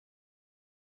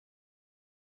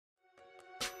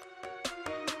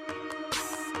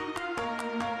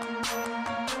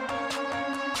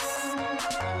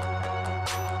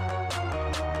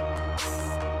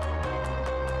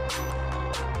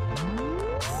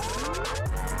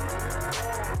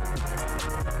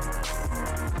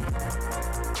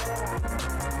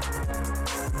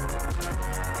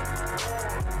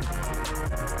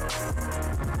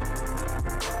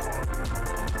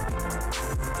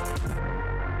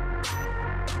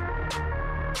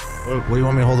What do you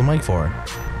want me to hold the mic for?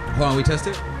 Hold on, we test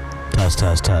it? Test.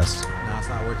 No, it's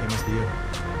not working. It must be you.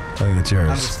 I think it's yours.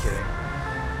 I'm just kidding.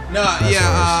 No,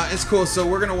 it's cool. So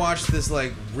we're gonna watch this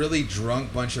like really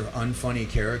drunk bunch of unfunny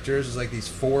characters. There's like these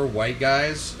 4 white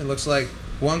guys. It looks like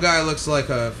one guy looks like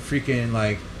a freaking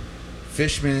like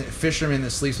fisherman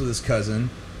that sleeps with his cousin.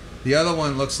 The other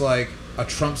one looks like a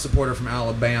Trump supporter from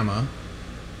Alabama.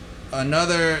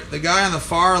 The guy on the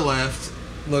far left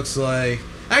looks like,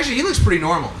 actually he looks pretty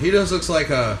normal. He just looks like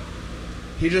a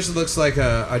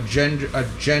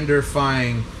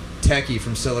genderfying techie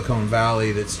from Silicon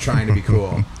Valley that's trying to be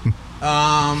cool.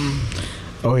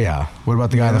 Oh yeah. What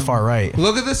about the guy on the far right?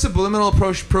 Look at the subliminal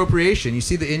appropriation. You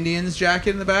see the Indians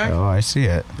jacket in the back? Oh, I see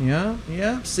it.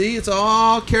 Yeah. See, it's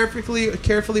all carefully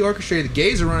orchestrated. The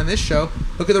gays are running this show.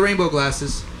 Look at the rainbow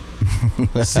glasses.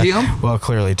 See them? Well,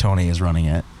 clearly Tony is running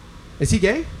it. Is he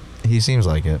gay? He seems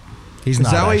like it. He's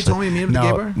not. Is that why you told me to meet him at the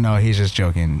gay bar? No, he's just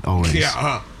joking. Always.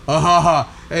 Yeah.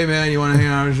 Hey man, you want to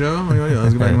hang out on the show?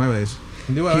 Let's go back to my place.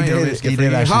 He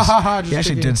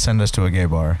actually did send us to a gay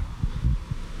bar.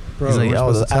 Bro, he's like,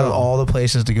 out of all the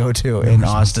places to go to in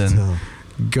Austin,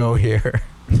 go here.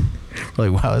 We're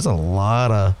like, wow, there's a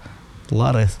lot of.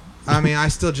 I mean, I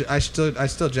still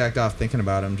jacked off thinking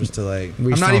about him just to like.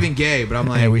 I'm not even gay, but I'm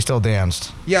like. Hey, we still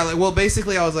danced. Yeah, like, well,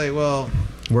 basically, I was like, well.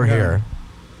 We're here.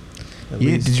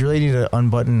 Did you really need to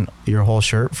unbutton your whole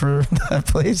shirt for that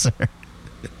place?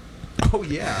 Oh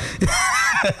yeah.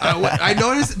 I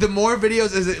noticed the more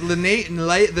videos as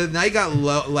the night got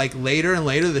later and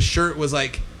later, the shirt was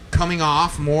like coming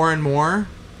off more and more.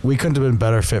 We couldn't have been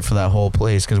better fit for that whole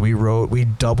place because we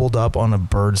doubled up on a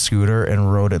bird scooter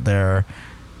and rode it there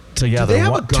together. Do they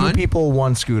have a gun? 2 people,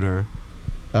 1 scooter.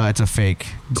 It's a fake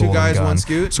 2 guys, gun. 1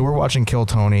 scoot. So we're watching Kill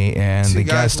Tony and the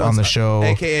guest on the show,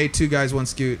 aka 2 guys, 1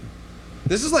 scoot.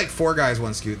 This is like 4 guys,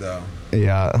 1 scoot though.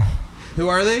 Yeah. Who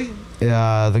are they?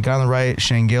 The guy on the right,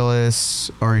 Shane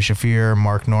Gillis, Ari Shafir,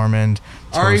 Mark Normand.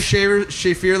 Ari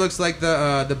Shafir looks like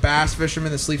the bass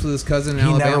fisherman that sleeps with his cousin in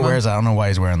Alabama. He never wears that. I don't know why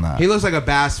he's wearing that. He looks like a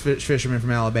bass fisherman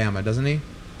from Alabama, doesn't he?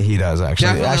 He does,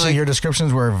 actually. Definitely your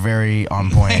descriptions were very on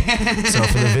point. So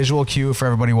for the visual cue for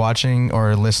everybody watching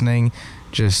or listening,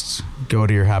 just go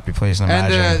to your happy place and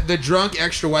imagine. And the drunk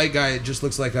extra white guy just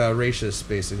looks like a racist,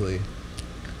 basically.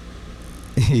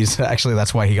 He's actually,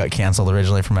 that's why he got canceled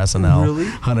originally from SNL. Really?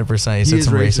 100%. He said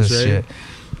some racist shit.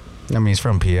 I mean, he's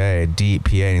from PA, deep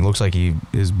PA, and he looks like he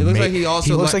is. He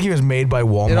looks like he was made by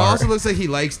Walmart. It also looks like he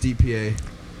likes deep PA.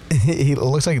 He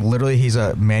looks like literally he's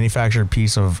a manufactured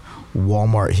piece of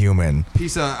Walmart human.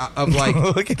 Piece of like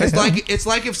it's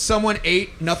like if someone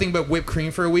ate nothing but whipped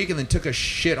cream for a week and then took a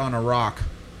shit on a rock.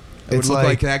 It would look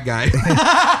like that guy.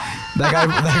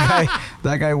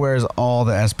 that guy wears all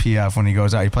the SPF when he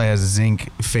goes out. He probably has a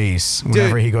zinc face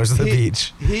whenever he goes to the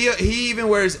beach. He even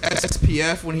wears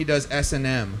SPF when he does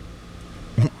S&M.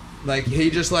 Like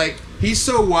he's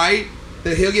so white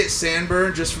that he'll get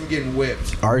sunburned just from getting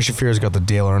whipped. Ari Shafir's got the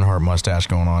Dale Earnhardt mustache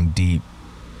going on deep.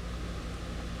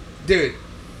 Dude,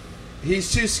 he's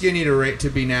too skinny to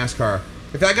be NASCAR.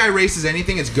 If that guy races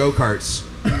anything, it's go-karts.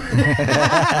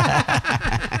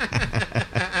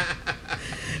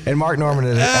 And Mark Normand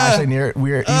is actually near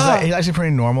weird. He's actually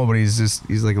pretty normal, but he's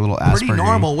like a little Asperger. Pretty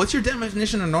normal. What's your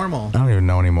definition of normal? I don't even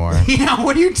know anymore. Yeah,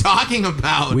 what are you talking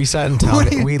about? We sat in town.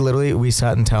 We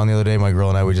sat in town the other day. My girl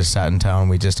and I. We just sat in town.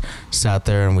 We just sat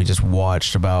there and we just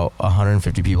watched about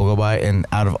 150 people go by. And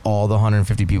out of all the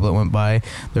 150 people that went by,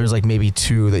 there's like maybe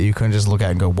 2 that you couldn't just look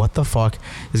at and go, "What the fuck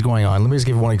is going on?" Let me just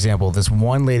give you one example. This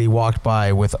one lady walked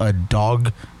by with a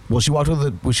dog. Well, she walked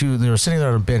they were sitting there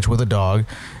on a bench with a dog,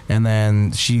 and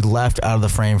then she left out of the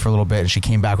frame for a little bit, and she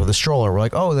came back with a stroller. We're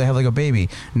like, oh, they have like a baby.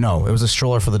 No, it was a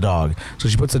stroller for the dog. So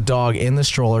she puts the dog in the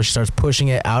stroller. She starts pushing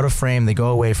it out of frame. They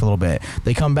go away for a little bit.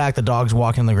 They come back. The dog's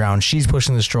walking on the ground. She's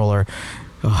pushing the stroller.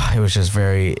 Oh, it was just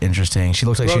very interesting. She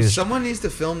looks like someone needs to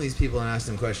film these people and ask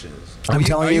them questions.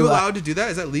 Are you allowed to do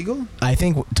that? Is that legal? I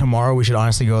think tomorrow we should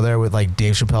honestly go there with like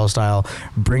Dave Chappelle style.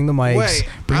 Bring the mics.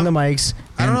 The mics.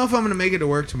 I don't know if I'm going to make it to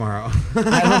work tomorrow.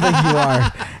 I don't think you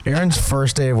are. Aaron's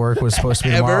first day of work was supposed to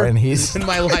be tomorrow, and he's in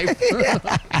my life.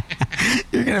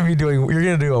 You're gonna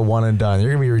do a one and done.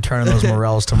 You're gonna be returning those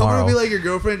morels tomorrow. I'm gonna be like your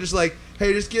girlfriend, just like,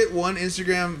 hey, just get one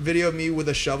Instagram video of me with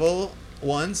a shovel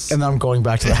once, and then I'm going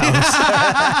back to the house.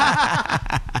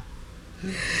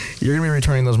 You're gonna be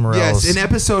returning those morels. Yes, in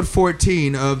episode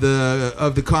 14 of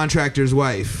the Contractor's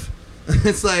Wife.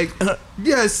 It's like,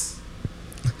 yes,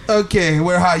 okay,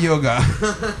 we're hot yoga.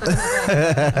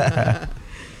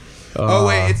 Oh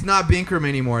wait, it's not Bikram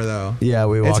anymore though. Yeah,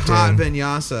 we walked in. It's hot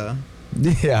vinyasa.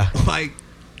 Yeah. Like,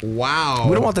 wow.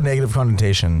 We don't want the negative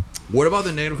connotation. What about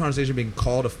the negative connotation of being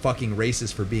called a fucking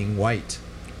racist for being white?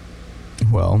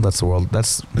 Well, that's the world.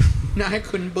 That's No, I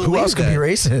couldn't believe who else that. can be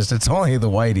racist? It's only the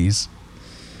whiteys.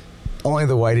 Only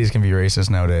the whiteys can be racist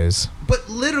nowadays. But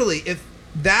literally, if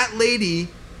that lady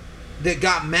that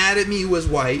got mad at me was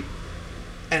white,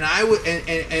 and I would,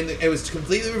 and it was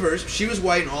completely reversed. She was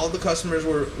white, and all the customers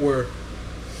were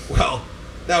well,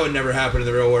 that would never happen in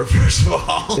the real world. First of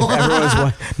all, If everyone's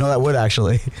white, no, that would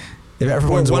actually. If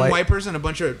everyone's one white person, a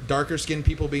bunch of darker skinned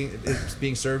people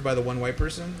being served by the one white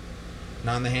person.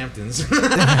 Not in the Hamptons.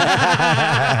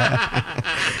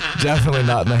 Definitely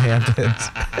not in the Hamptons.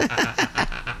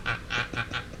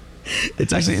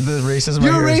 It's actually the racism.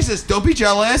 You're racist. Don't be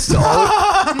jealous.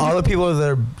 All the people that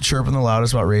are chirping the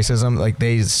loudest about racism, like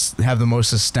they have the most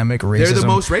systemic racism. They're the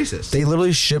most racist. They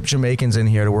literally ship Jamaicans in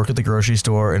here to work at the grocery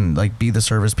store and like be the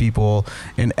service people,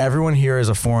 and everyone here is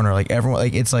a foreigner. Like everyone,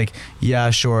 like it's like yeah,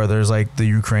 sure. There's like the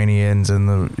Ukrainians and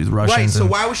the Russians. Right. So and,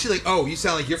 why was she like, oh, you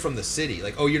sound like you're from the city?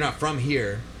 Like, oh, you're not from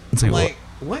here. It's I'm like, like,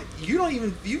 what? You don't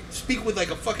even. You speak with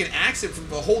like a fucking accent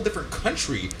from a whole different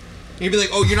country. And you'd be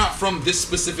like, oh, you're not from this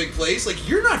specific place. Like,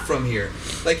 you're not from here.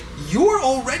 Like, you're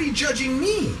already judging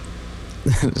me.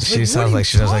 She sounds like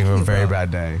she does like a very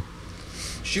bad day.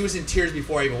 She was in tears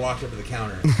before I even walked up to the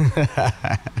counter.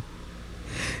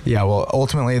 Yeah, well,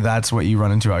 ultimately, that's what you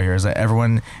run into out here is that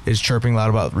everyone is chirping loud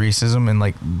about racism, and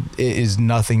like it is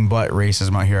nothing but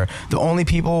racism out here. The only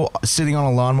people sitting on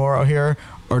a lawnmower out here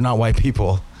are not white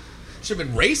people. Should have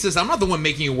been racist. I'm not the one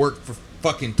making you work for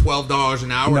fucking $12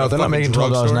 an hour. No, they're not making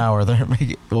 $12 an hour. hour. They're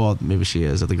making well, maybe she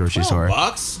is at the grocery store.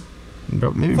 $12?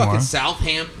 Maybe Fucking more.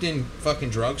 Southampton fucking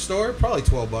drugstore, probably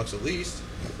 $12 at least.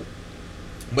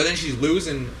 But then she's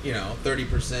losing,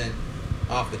 30%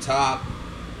 off the top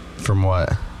From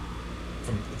what?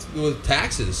 with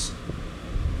taxes.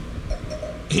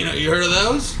 You heard of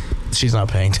those? She's not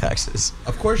paying taxes.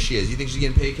 Of course she is. You think she's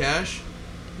getting paid cash?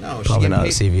 No, she's Probably getting not paid.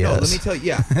 at CVS. No, let me tell you.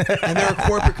 Yeah, and they're a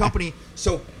corporate company.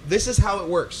 So this is how it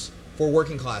works for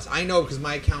working class. I know because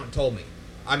my accountant told me.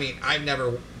 I mean,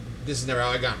 this is never how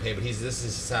I got paid, but this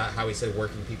is how he said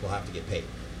working people have to get paid.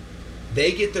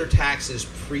 They get their taxes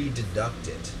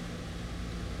pre-deducted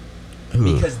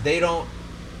because they don't.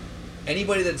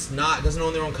 Anybody doesn't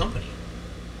own their own company.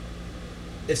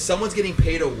 If someone's getting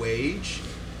paid a wage,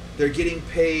 they're getting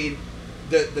paid.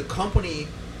 The company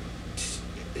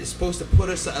is supposed to put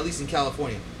aside, at least in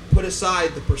California, put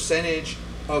aside the percentage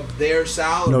of their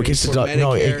salary. No, it gets deducted.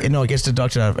 No, it gets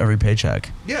deducted out of every paycheck.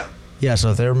 Yeah. Yeah,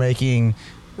 so if they're making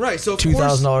So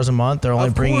 $2,000 a month, they're only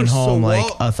bringing home like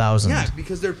 $1,000. Yeah,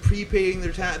 because they're prepaying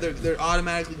their tax. They're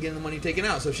automatically getting the money taken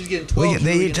out. So if she's getting 12,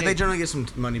 they generally get some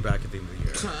money back at the end of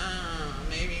the year.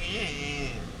 Maybe.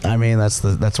 I mean, that's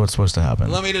what's supposed to happen.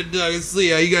 Let me see.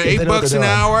 You got If they know what $8 they're an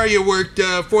doing. hour. You worked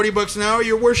 $40 an hour.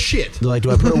 You're worth shit. They're like,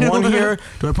 do I put a one here?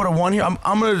 Do I put a one here?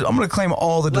 I'm gonna claim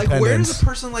all the Like, dependents. where does a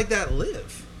person like that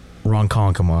live?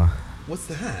 Ronkonkoma. What's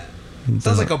that?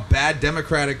 Sounds like a bad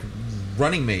Democratic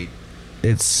running mate.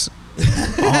 It's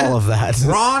all of that.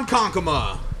 Ron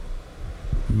Konkoma.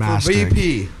 Mastic.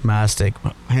 VP. Mastic.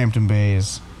 Hampton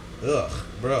Bays. Ugh,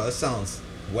 bro, that sounds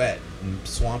wet and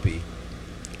swampy.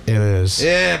 It is.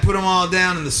 Yeah, put them all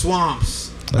down in the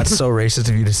swamps. That's so racist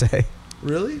of you to say.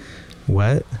 Really?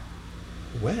 What?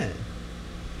 When?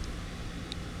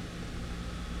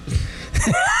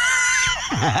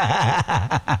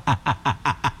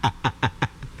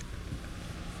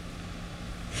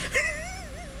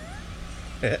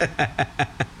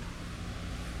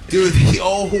 Dude, the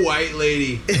old white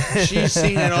lady. She's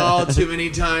seen it all too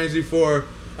many times before.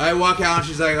 I walk out and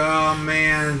she's like, oh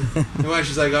man. And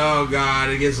she's like, oh God,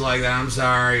 it gets like that. I'm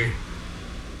sorry.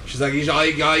 She's like, all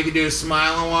you can do is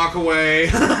smile and walk away.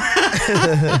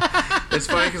 It's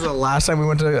funny because the last time we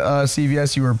went to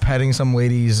CVS, you were petting some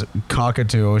lady's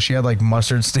cockatoo. She had like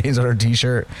mustard stains on her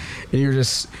t-shirt, and you were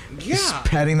just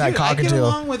petting that cockatoo. I get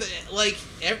along with like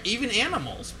even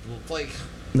animals. Like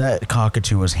that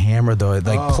cockatoo was hammered though. It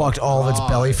like plucked all of its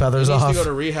belly feathers off. He needs to go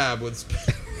to rehab with,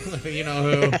 you know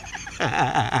who.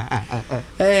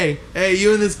 Hey,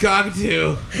 you and this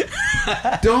cockatoo.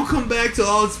 Don't come back till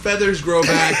all its feathers grow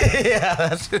back. Yeah,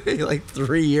 that's like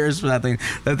 3 years for that thing.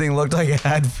 That thing looked like it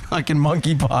had fucking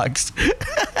monkeypox.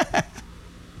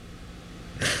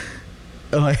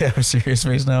 Oh, I have a serious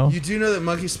face now. You do know that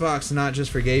monkeypox not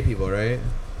just for gay people, right?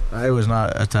 I was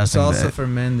not It's attesting also that. for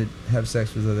men that have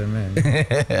sex with other men.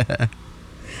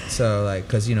 So, like,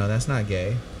 because, that's not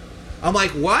gay. I'm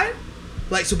like, what?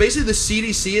 Like, so basically the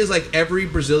CDC is like every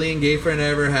Brazilian gay friend I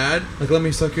ever had. Like, let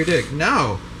me suck your dick.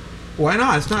 No. Why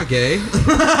not? It's not gay.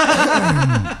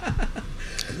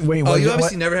 Wait, you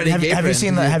obviously never had any gay have you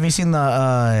friends. seen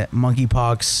the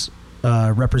monkeypox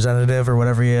representative or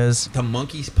whatever he is. The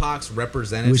monkeypox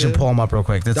representative. We should pull him up real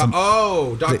quick.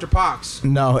 Dr. Pox.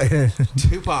 No,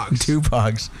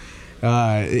 Tupac.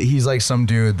 He's like some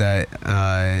dude that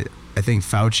I think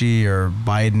Fauci or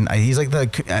Biden. He's like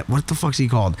the what the fuck's he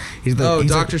called? He's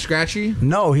Dr. Scratchy.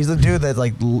 No, he's the dude that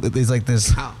like is like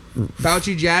this.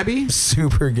 Fauci Jabby?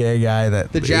 Super gay guy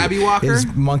that the Jabby Walker is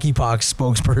monkeypox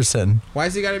spokesperson. Why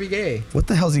is he got to be gay? What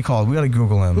the hell's he called? We gotta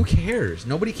Google him. Who cares?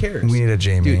 Nobody cares. We need a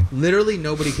Jamie. Dude, literally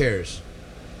nobody cares.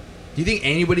 Do you think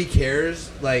anybody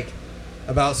cares like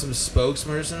about some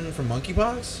spokesperson for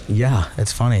monkeypox? Yeah,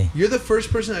 it's funny. You're the first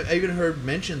person I've even heard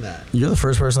mention that. You're the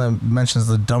first person that mentions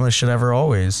the dumbest shit ever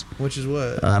always. Which is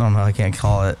what? I don't know. I can't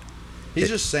call it. He's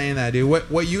just saying that, dude.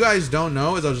 What you guys don't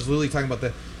know is I was just literally talking about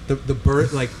the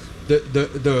birth, like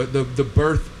the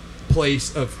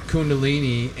birthplace of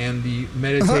Kundalini and the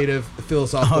meditative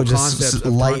philosophical concepts of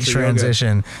light Tantra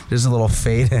transition, yoga. just a little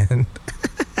fade in.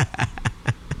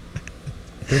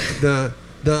 the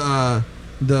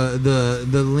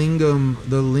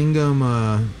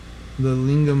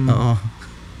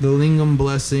lingam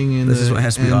blessing and this is what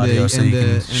has to be audio, so you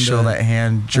can show that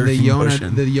hand jerking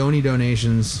motion. The yoni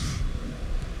donations.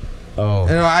 Oh,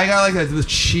 and I got like this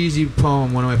cheesy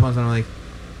poem. One of my poems, and I'm like,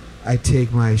 I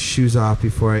take my shoes off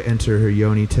before I enter her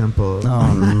yoni temple.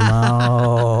 Oh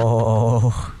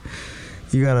no.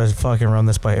 You gotta fucking run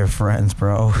this by your friends,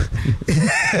 bro.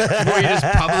 Before you just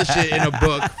publish it in a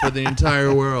book for the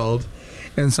entire world.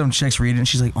 And some chicks read it and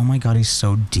she's like, oh my god, he's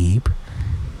so deep.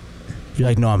 You're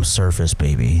like, no, I'm surface,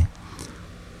 baby.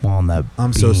 I'm on that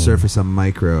I'm beam. so surface, I'm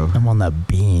micro. I'm on that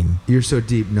beam. You're so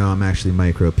deep. No, I'm actually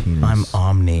micro penis. I'm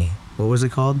omni. What was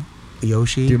it called?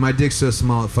 Yoshi? Dude, my dick's so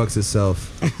small it fucks itself.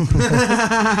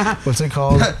 What's it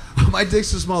called? My dick's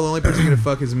so small the only person gonna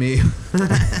fuck is me.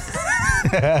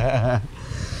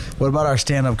 What about our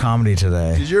stand-up comedy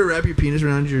today? Did you ever wrap your penis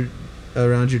around your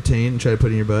taint and try to put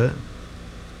it in your butt?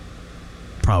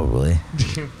 Probably.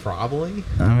 Probably?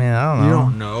 I mean, I don't know. You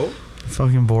don't know?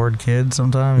 Fucking bored kid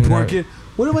sometimes. Bored kid.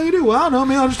 What am I gonna do? Well, I don't know,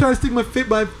 man. I'll just try to stick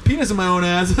my penis in my own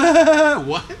ass.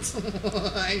 What?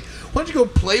 Why don't you go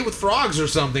play with frogs or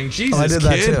something? Jesus, I did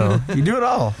kid. that too. You do it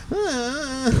all.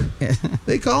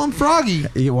 They call him Froggy.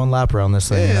 You get one lap around this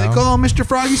thing. Yeah, you know? they call him Mr.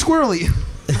 Froggy Squirrely.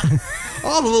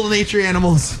 All the little nature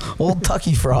animals. Old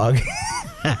Tucky Frog.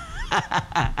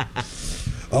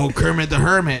 Oh, Kermit the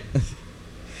Hermit.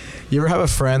 You ever have a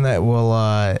friend that will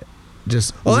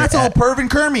just... Oh, that's all Perv and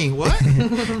Kermit. What?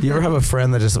 You ever have a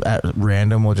friend that just at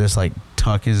random will just like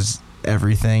tuck his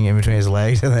everything in between his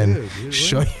legs and then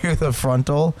show you the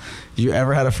frontal? You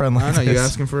ever had a friend like I don't know. this? You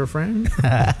asking for a friend?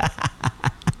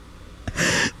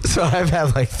 So I've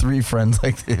had like 3 friends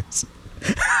like this.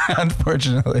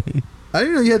 Unfortunately. I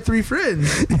didn't know you had 3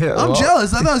 friends. Yeah, I'm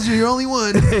jealous. I thought you were your only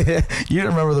one. You didn't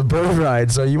remember the bird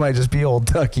ride, so you might just be old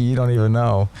Tucky. You don't even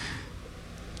know.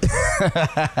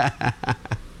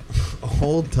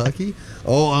 Old Tucky?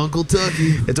 Oh, Uncle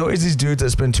Tucky. It's always these dudes that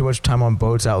spend too much time on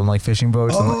boats out in like fishing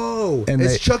boats. Oh, and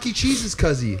it's Chuck E. Cheese's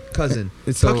cousin.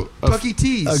 It's Tucky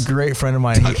Tease. A great friend of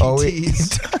mine. Tucky he always Tease.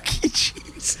 Tucky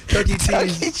Cheese. Tucky Tease.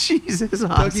 Tucky Cheese is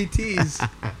awesome. Tucky Tease.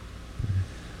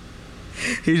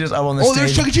 He's just up on the stage. Oh,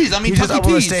 there's Chuck E. Cheese. I mean, he's just Tucky up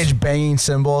on the Tease. stage banging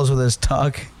cymbals with his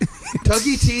tuck.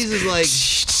 Tucky Tease is like,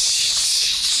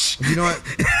 you know what?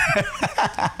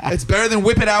 It's better than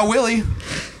Whip It Out Willie.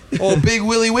 Oh, Big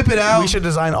Willie Whip It Out. We should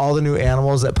design all the new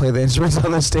animals that play the instruments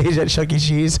on the stage at Chuck E.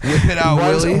 Cheese. Whip It Out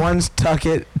Willie. One's Tuck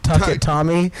It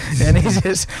Tommy, and he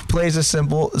just plays the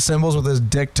cymbals with his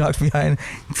dick tucked behind.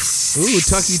 Ooh,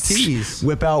 Tucky Tease.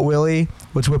 Whip Out Willie.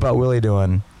 What's Whip Out Willie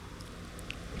doing?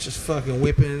 Just fucking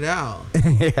whipping it out.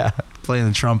 Yeah, playing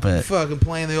the trumpet. Fucking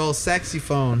playing the old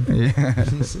saxophone. Yeah.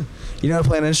 You know how to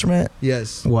play an instrument?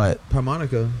 Yes. What?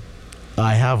 Harmonica.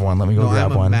 I have one. Let me go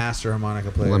grab I'm a one. master harmonica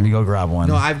player. Let me go grab one.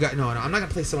 No, I'm not gonna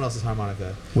play someone else's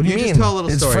harmonica. What do you mean? Just tell a little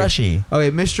it's story. freshy.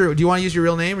 Okay, Mr. Do you want to use your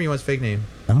real name or you want his fake name?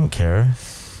 I don't care.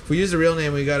 If we use the real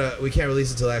name, we can't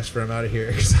release it till after I'm out of here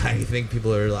because I think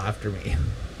people are after me.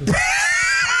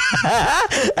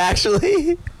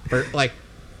 Actually, Or, like,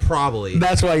 probably.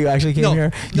 that's why you actually came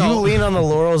here. You lean on the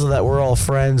laurels of that we're all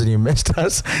friends and you missed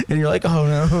us, and you're like, oh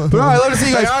no. But I love to see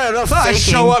you guys. I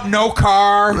show up, no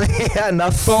car. Yeah,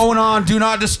 enough. Phone on, do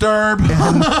not disturb.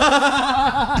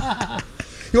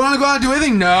 You want to go out and do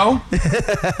anything? No. You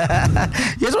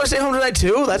guys want to stay home tonight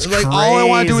too? That's like crazy. all I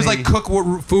want to do is like cook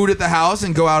food at the house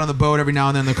and go out on the boat every now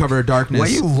and then in the cover of darkness. Why are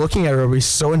you looking at everybody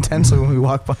so intensely when we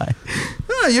walk by?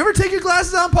 You ever take your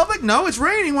glasses out in public? No, it's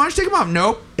raining. Why don't you take them off?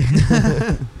 Nope.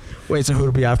 Wait, so who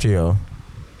would be after you?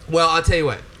 Well, I'll tell you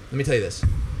what. Let me tell you this.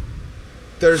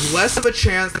 there's less of a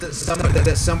chance that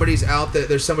somebody's out there.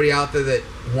 There's somebody out there that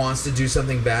wants to do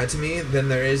something bad to me than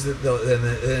there is that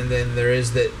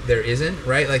there isn't.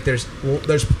 Right? Like there's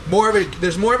more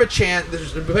of a chance.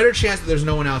 There's a better chance that there's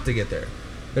no one out to get there.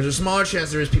 There's a smaller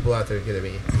chance there is people out there to get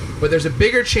me, but there's a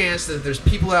bigger chance that there's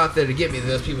people out there to get me. That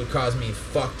those people cause me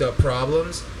fucked up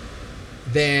problems.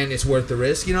 Then it's worth the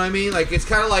risk. You know what I mean? Like it's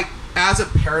kind of like. As a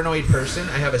paranoid person,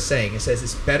 I have a saying. It says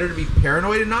it's better to be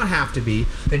paranoid and not have to be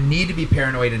than need to be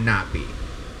paranoid and not be.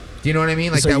 Do you know what I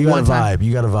mean? Like so that you got one a vibe. time.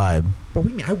 You got a vibe. But what do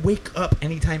you mean? I wake up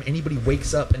anytime anybody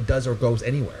wakes up and does or goes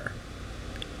anywhere.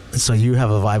 So you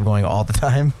have a vibe going all the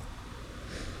time?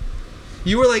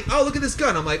 You were like, oh, look at this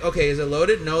gun. I'm like, okay, is it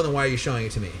loaded? No, then why are you showing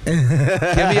it to me?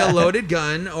 Give me a loaded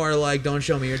gun or like don't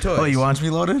show me your toys. Oh, you want to be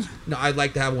loaded? No, I'd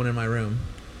like to have one in my room.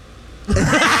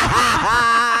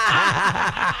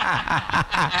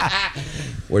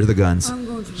 Where's the guns? I'm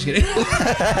going to. Just kidding.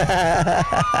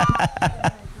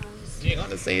 Do you want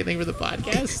to say anything for the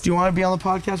podcast? Do you want to be on the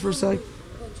podcast for a sec?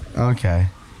 Okay.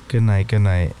 Good night. Good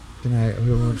night. Good night.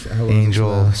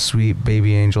 Angel, sweet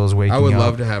baby Angel is waking up. I would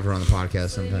love to have her on the podcast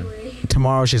sometime.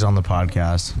 Tomorrow she's on the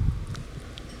podcast.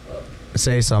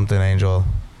 Say something, Angel,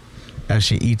 as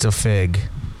she eats a fig.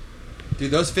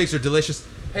 Dude, those figs are delicious.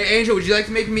 Hey, Angel, would you like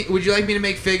me to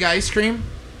make fig ice cream?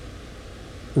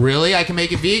 Really? I can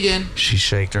make it vegan. She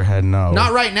shaked her head no.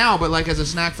 Not right now, but like as a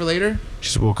snack for later. She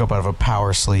just woke up out of a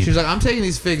power sleep. She's like, I'm taking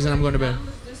these figs and I'm going to bed.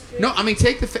 No, I mean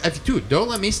take the dude. Don't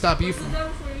let me stop you from.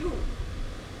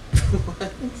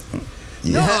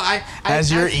 Yeah. No, I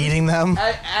as you're eating them.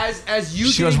 As you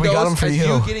She getting goes, "We got those, them for as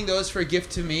you." you getting those for a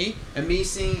gift to me, and me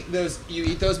seeing those you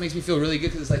eat those makes me feel really good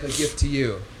because it's like a gift to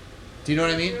you. Do you know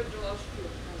what I mean?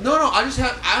 No, I just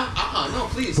have. No,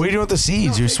 please. What are you doing with the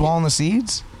seeds? No, You're take swallowing the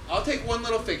seeds? I'll take one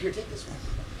little fig. Here, take this one.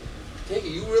 Take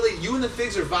it. You and the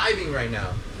figs are vibing right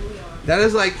now. That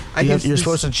is like You're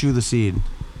supposed to chew the seed.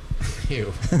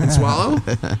 Ew. And swallow?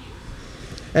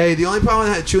 Hey, the only problem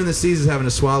with chewing the seeds is having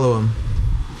to swallow them.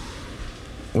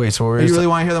 Wait, so we're You really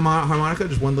want to hear the harmonica?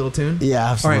 Just one little tune?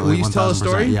 Yeah, absolutely. All right, will you tell a 1000%.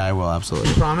 story? Yeah, I will,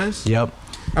 absolutely. Promise? Yep.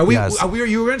 You were Yes. going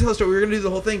to tell a story. We were going to do the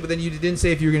whole thing, but then you didn't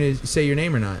say if you were going to say your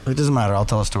name or not. It doesn't matter. I'll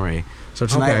tell a story. So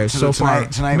tonight, Okay, so far,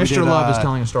 tonight Mr. we did, Love is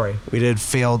telling a story. We did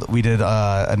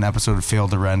an episode of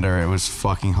Failed to Render. It was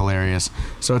fucking hilarious.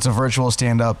 So it's a virtual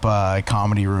stand-up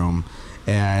comedy room,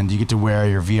 and you get to wear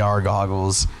your VR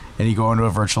goggles, and you go into a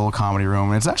virtual comedy room,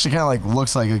 and it's actually kind of like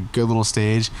looks like a good little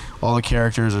stage. All the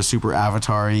characters are super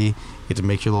avatar-y. You get to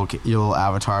make your little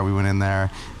avatar. We went in there,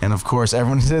 and of course,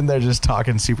 everyone's in there just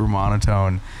talking super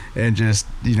monotone, and just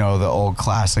the old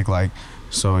classic like.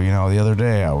 So, the other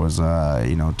day I was,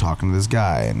 talking to this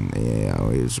guy, and,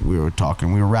 we were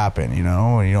rapping, you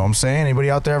know what I'm saying? Anybody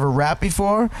out there ever rap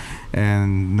before?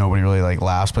 And nobody really,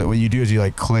 laughs. But what you do is you,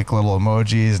 click little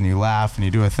emojis, and you laugh, and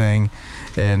you do a thing.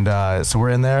 And so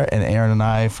we're in there, and Aaron and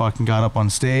I fucking got up on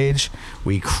stage.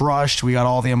 We crushed. We got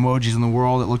all the emojis in the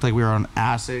world. It looked like we were on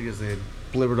acid because they had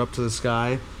blivered up to the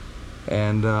sky.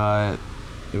 And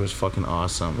it was fucking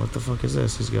awesome. What the fuck is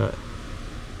this? He's got...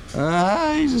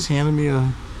 he just handed me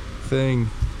a thing.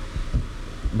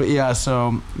 But yeah,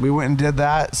 so we went and did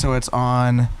that. So it's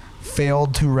on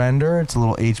Failed to Render. It's a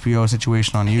little HBO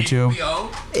situation on YouTube.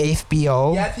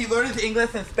 HBO? Yes, he learned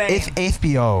English in Spain.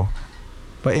 HBO.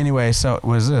 But anyway, so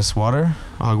what is this? Water?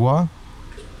 Agua?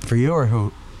 For you or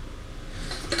who?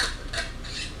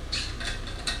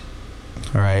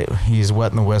 Alright, he's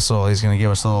wetting the whistle. He's going to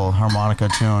give us a little harmonica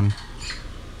tune.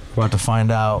 We're about to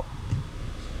find out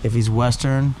if he's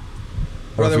Western.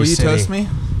 Brother, will you toast me?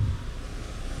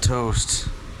 Toast.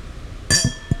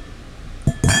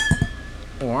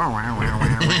 There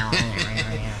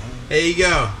you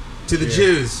go. To the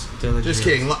Jews. To the Just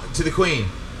Jews. kidding. To the Queen.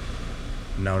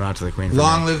 No, not to the Queen.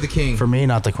 Long live the King. For me,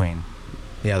 not the Queen.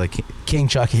 Yeah, the King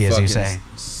Chucky, as you say.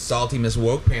 Salty Miss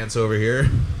Woke Pants over here.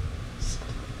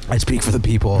 I speak for the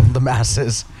people, the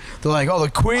masses. They're like, oh, the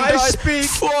Queen I died. speak-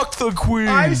 Fuck the Queen.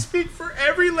 I speak for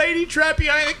every lady trapped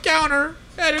behind the counter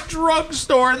at a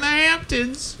drugstore in the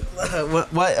Hamptons.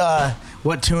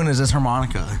 What tune is this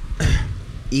harmonica?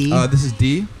 E. This is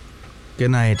D.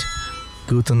 Good night.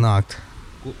 Gute Nacht.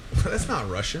 That's not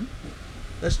Russian.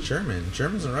 That's German.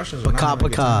 Germans and Russians are Paka not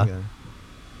going to paka. get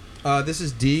together. This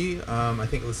is D. I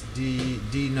think it was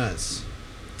D nuts.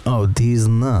 Oh, these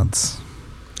nuts.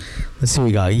 Let's see what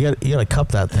we got. You gotta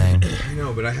cup that thing. I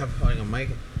know, but I have a mic.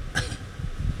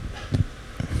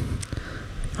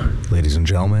 Ladies and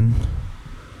gentlemen,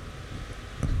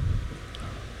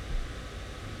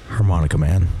 Harmonica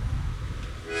Man.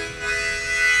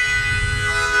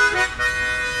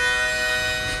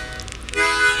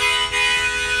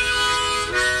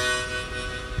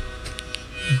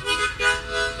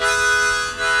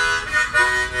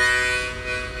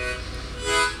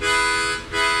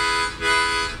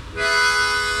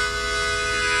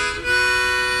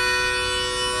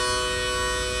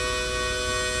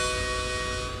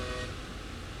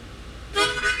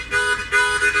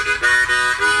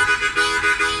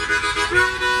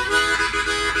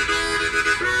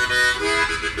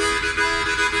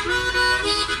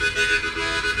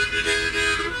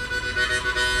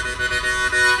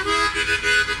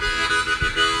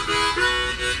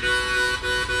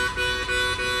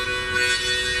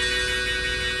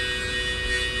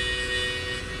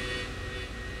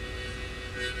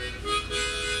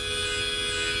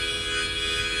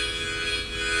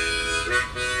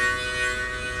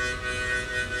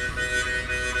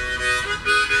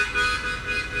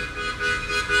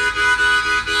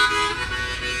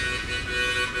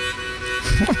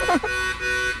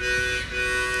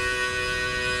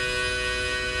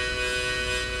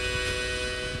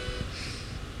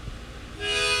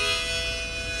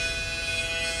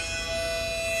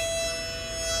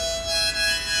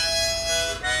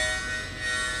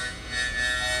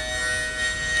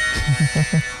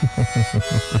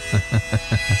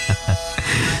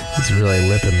 He's really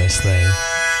lipping this thing.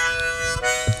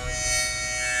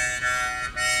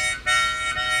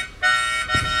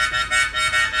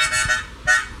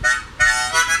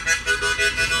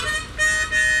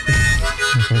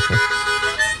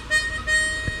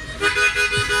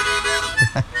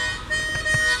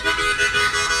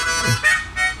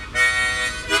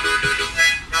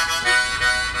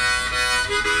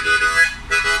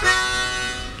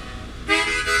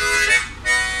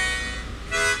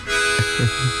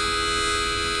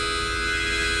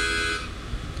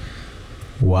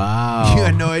 Wow. You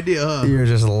had no idea, huh? You're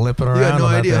just lipping around. You had no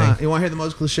on that idea, huh? thing. You want to hear the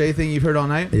most cliche thing you've heard all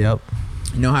night? Yep.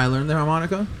 You know how I learned the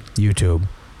harmonica? YouTube.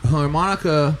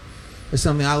 Harmonica is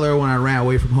something I learned when I ran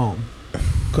away from home,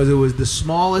 because it was the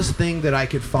smallest thing that I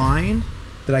could find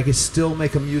that I could still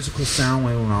make a musical sound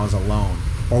when I was alone,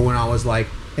 or when I was like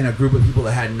in a group of people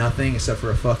that had nothing except for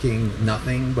a fucking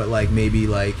nothing, but like maybe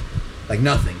like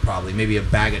nothing, probably maybe a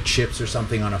bag of chips or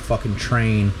something on a fucking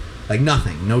train, like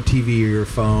nothing, no TV or your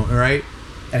phone, right?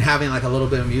 And having like a little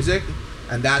bit of music.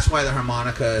 And that's why the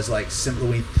harmonica is like simple.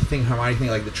 When you think harmonica, you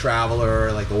think like the Traveler,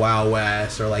 or like the Wild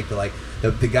West, or like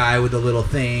the guy with the little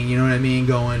thing, you know what I mean,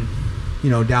 going, you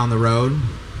know, down the road.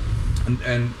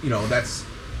 And you know, that's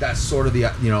sort of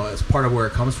the, you know, it's part of where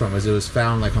it comes from, is it was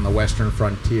found like on the western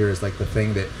frontier as like the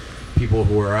thing that people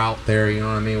who were out there, you know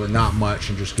what I mean, with not much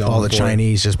and just going. All the for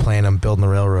Chinese just playing them, building the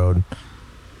railroad.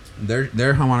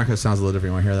 Their harmonica sounds a little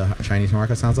different. You want to hear the Chinese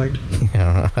harmonica sounds like?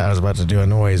 Yeah, I was about to do a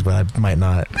noise, but I might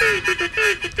not.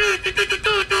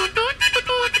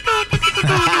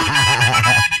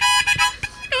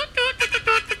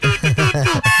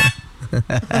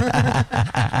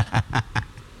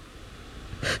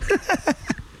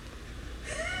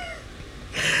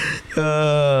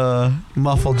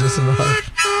 Muffled just enough.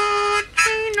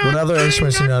 What other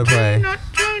instruments do you know how to play?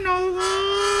 Do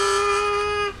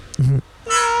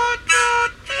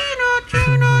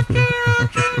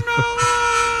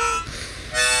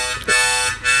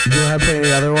you know how to play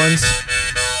any other ones?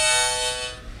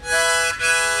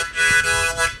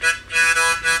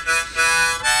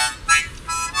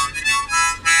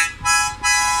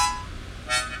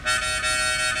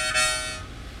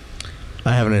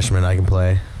 I have an instrument I can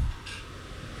play.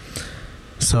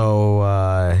 So,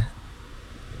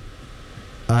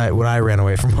 when I ran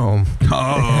away from home,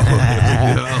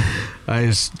 I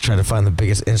just tried to find the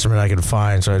biggest instrument I could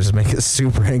find, so I just make it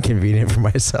super inconvenient for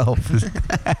myself.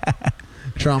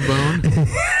 Trombone.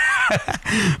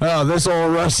 Oh, this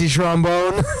old rusty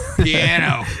trombone.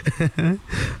 Piano.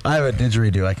 I have a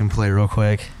didgeridoo I can play real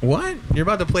quick. What? You're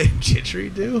about to play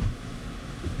didgeridoo?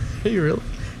 Are you really?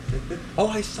 Oh,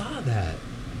 I saw that.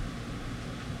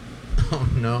 Oh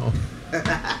no.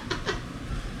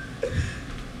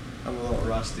 I'm a little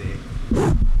rusty.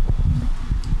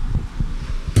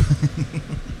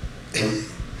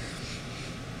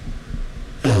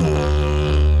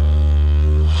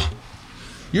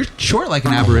 You're short like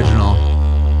an Aboriginal.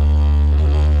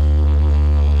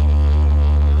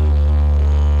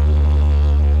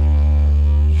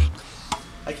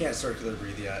 I can't circular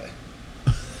breathe yet.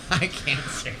 I can't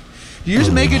say. Do you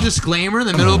just make a disclaimer in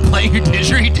the middle of playing your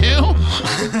didgeridoo?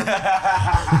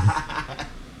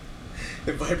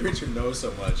 It vibrates your nose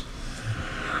so much.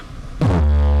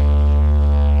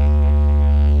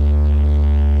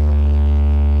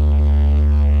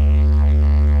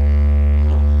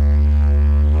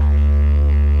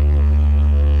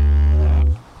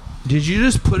 Did you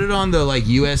just put it on the like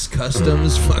U.S.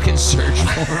 Customs fucking search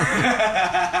form?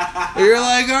 You're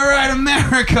like, all right,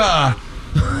 America.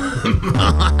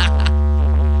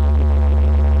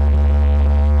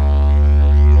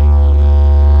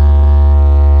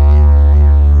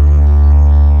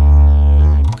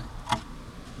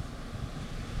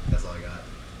 That's all I got.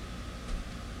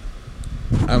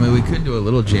 I mean, we could do a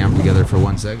little jam together for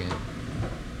 1 second.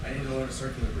 I need to learn to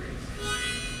circular breathe.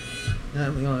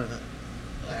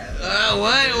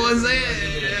 What was it?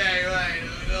 Yeah, right.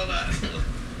 Hold on.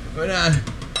 We're not.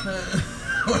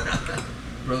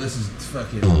 Bro, this is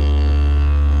fucking.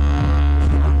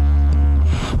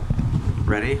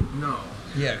 Ready? No.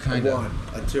 Yeah, kind of.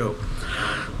 1, a 2.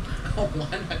 Oh,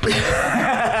 one.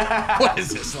 What is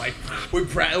this like? We're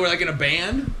like in a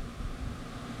band.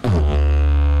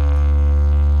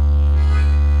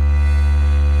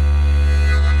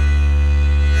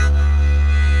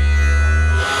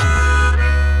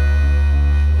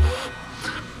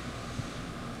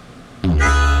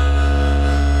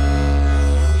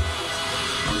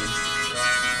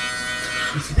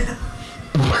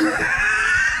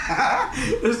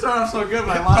 off so good,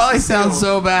 but I It lost probably the sounds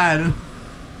skill. so bad.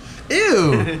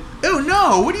 Ew. Ew,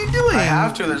 no. What are you doing? I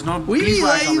have to. There's no What do you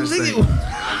beeswax on you this lick thing.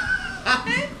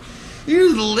 it? You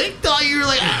just licked all. You're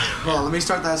like. Hold on, let me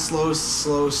start that slow.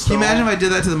 Can you imagine if I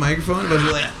did that to the microphone? If I was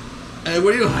like, hey,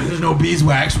 what are you doing? There's no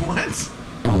beeswax. What?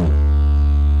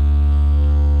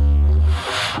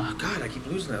 Oh, God, I keep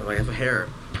losing it. I have a hair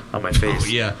on my face. Oh,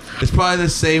 yeah. It's probably the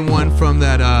same one from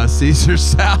that Caesar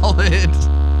salad.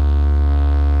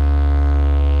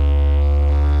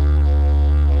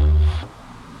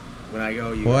 When I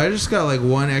go, you. Well, I just got like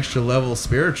one extra level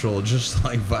spiritual, just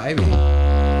like vibing.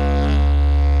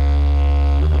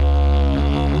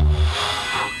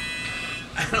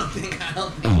 I don't think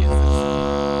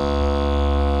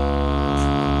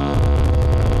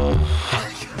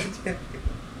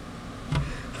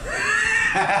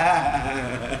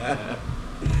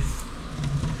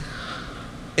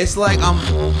It's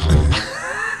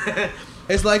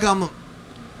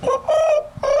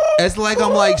like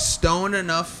I'm like stoned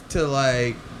enough to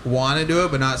like want to do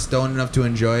it, but not stoned enough to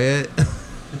enjoy it.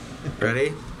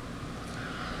 Ready?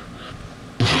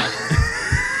 Alright,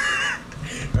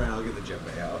 I'll get the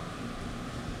djembe out.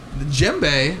 The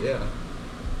djembe? Yeah.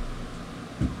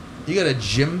 You got a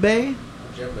djembe?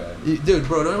 Djembe. Dude,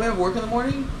 bro, don't we have work in the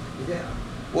morning? Yeah.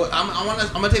 Well, I'm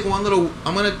gonna take one little.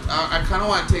 I kind of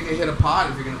want to take a hit of pot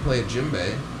if you're gonna play a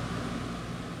djembe.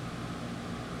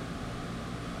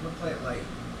 I'm gonna play it light.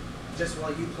 Just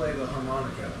while you play the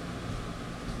harmonica.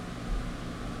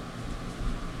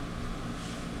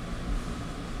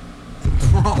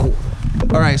 Bro.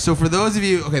 All right, so for those of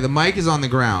you, okay, the mic is on the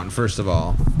ground. First of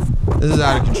all, this is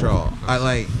out of control. I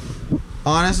like,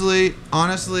 honestly.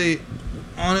 Hold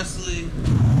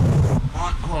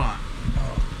on.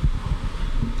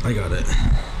 I got it.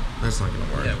 That's not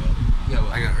gonna work. Yeah,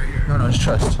 well, I got it right here. No, just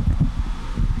trust.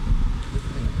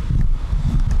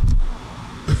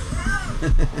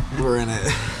 We're in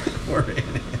it. We're in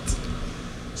it.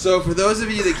 So for those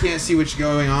of you that can't see what's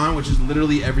going on, which is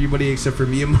literally everybody except for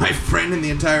me and my friend in the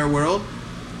entire world,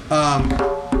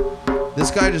 this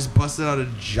guy just busted out a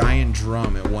giant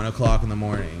drum at 1 o'clock in the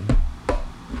morning.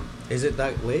 Is it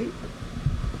that late?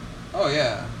 Oh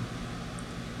yeah.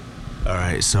 All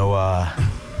right, so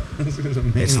This is it's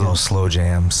amazing. a little slow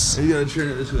jams, You gotta turn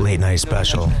it this way. late night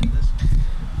special.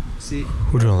 See,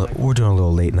 We're doing a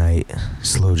little late night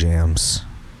slow jams.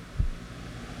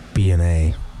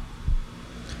 B&A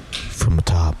from the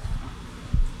top.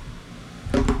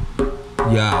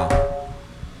 Yeah.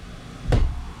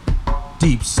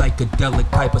 Deep psychedelic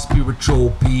type of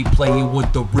spiritual beat, playing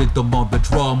with the rhythm on the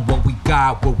drum. What we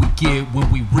got, what we get when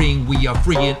we ring, we are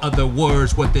free. In other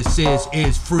words, what this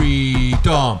is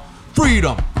freedom.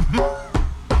 Freedom.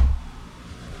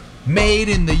 Made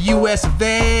in the US of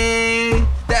A.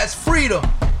 That's freedom.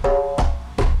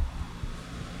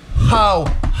 Ho,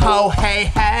 ho, hey,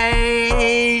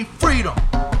 hey. Freedom.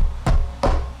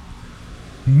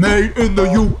 Made in the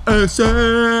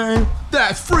USA.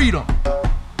 That's freedom.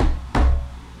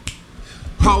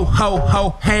 Ho, ho,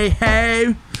 ho, hey,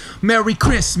 hey. Merry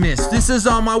Christmas. This is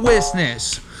on my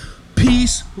witness.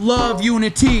 Peace, love,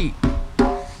 unity.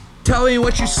 Tell me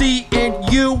what you see in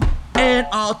you, and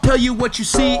I'll tell you what you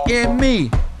see in me.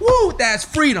 Woo, that's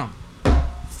freedom.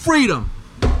 Freedom.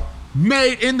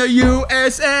 Made in the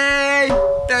USA.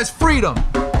 That's freedom.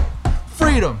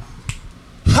 Freedom.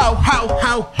 Ho, ho,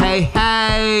 ho, hey,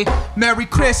 hey. Merry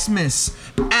Christmas.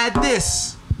 Add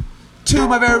this to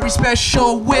my very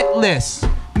special witness.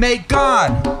 May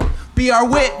God be our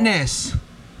witness.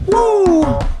 Woo!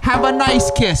 Have a nice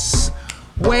kiss.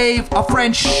 Wave a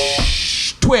French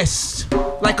twist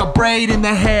like a braid in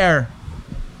the hair.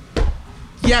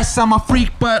 Yes, I'm a freak,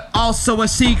 but also a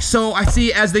Sikh, so I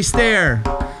see as they stare.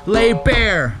 Lay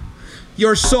bare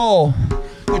your soul.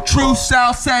 The truth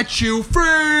shall set you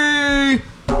free.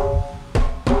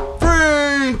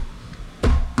 Free.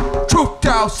 Truth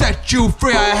shall set you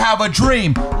free. I have a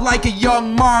dream like a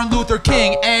young Martin Luther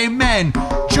King. Amen.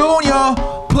 Junior,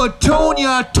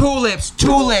 Petunia, tulips,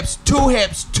 two hips,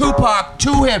 Tupac,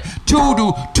 two hip,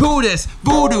 to-do, to this,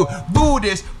 voodoo,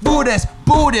 Buddhist, Buddhist,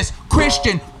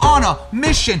 Christian, on a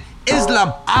mission,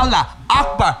 Islam, Allah,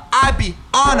 Akbar, I be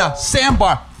on a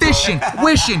sandbar, fishing,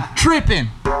 wishing, tripping,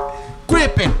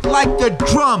 gripping like the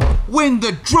drum. When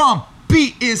the drum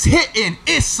beat is hitting,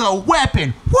 it's a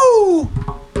weapon. Woo!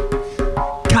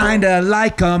 Kinda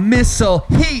like a missile,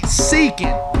 heat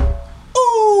seeking.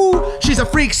 Ooh, she's a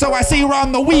freak, so I see her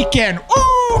on the weekend.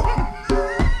 Ooh!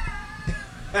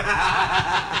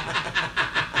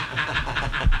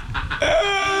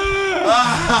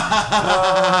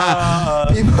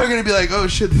 people are gonna be like, "Oh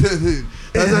shit,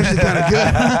 that's actually kind of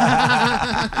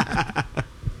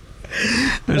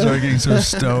good." I started getting so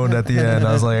stoned at the end.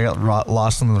 I was like, I got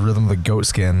lost in the rhythm of the goat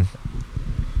skin.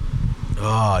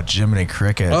 Oh, Jiminy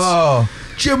Crickets. Oh,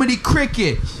 Jiminy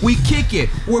Cricket. We kick it.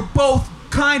 We're both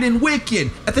kind and wicked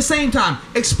at the same time,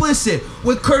 explicit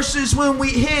with curses when we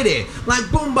hit it, like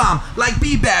boom bomb, like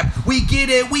bebop. We get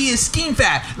it, we is skin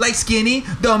fat, like skinny,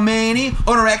 the many,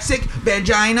 anorexic,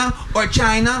 vagina, or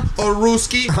China, or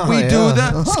Ruski. We do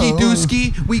the ski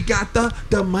dooski. We got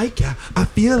the mic. I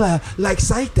feel like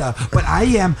Saita, but I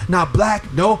am not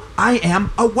black. No, I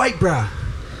am a white bra.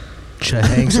 Chet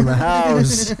Hanks in the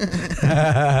house.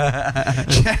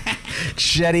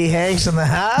 Chetty Hanks in the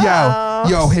house.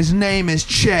 Yo, his name is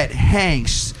Chet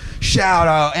Hanks. Shout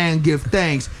out and give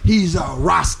thanks. He's a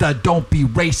Rasta. Don't be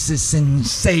racist and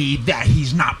say that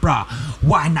he's not, bruh.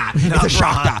 Why not? It's a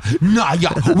shocker. Nah, yo,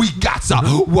 we got some.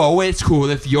 Whoa, it's cool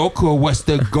if you're cool. What's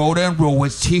the golden rule?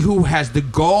 It's he who has the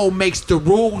goal makes the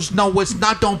rules. No, it's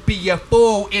not. Don't be a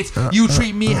fool. It's you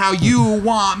treat me how you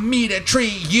want me to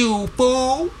treat you,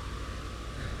 fool.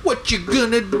 What you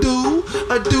gonna do?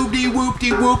 A doobie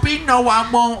whoopty whoopie? No, I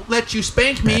won't let you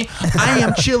spank me. I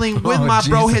am chilling with my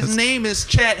bro. His name is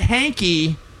Chet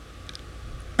Hanky.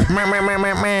 All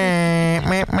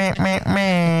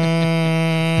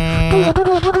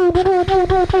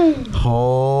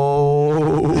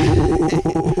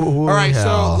right,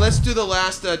 so let's do the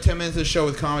last 10 minutes of the show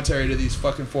with commentary to these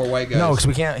fucking 4 white guys. No, because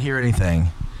we can't hear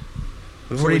anything.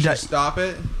 So we should stop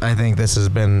it. I think this has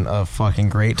been a fucking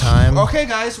great time. Okay,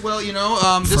 guys. Well,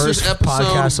 this was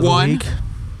episode 1.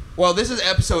 Well, this is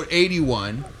episode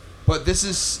 81, but this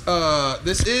is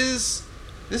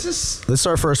This is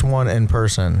our first one in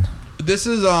person. This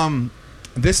is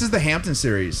the Hampton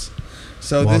series.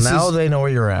 So well, now they know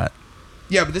where you're at.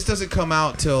 Yeah, but this doesn't come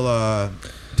out till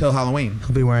Halloween.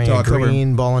 He'll be wearing a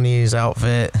green Balinese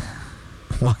outfit.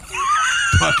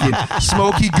 Fucking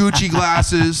smoky Gucci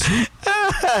glasses.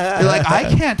 You're like,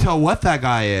 I can't tell what that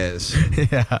guy is.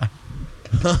 Yeah.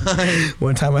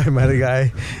 One time I met a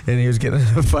guy and he was getting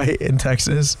in a fight in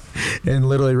Texas, and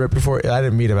literally right before, I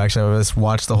didn't meet him actually, I just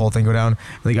watched the whole thing go down,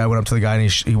 and the guy went up to the guy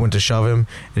and he went to shove him,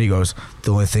 and he goes,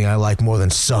 the only thing I like more than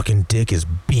sucking dick is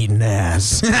beating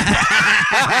ass.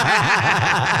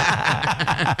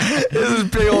 This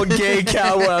big old gay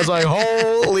cowboy. I was like,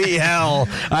 holy hell,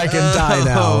 I can die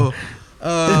now.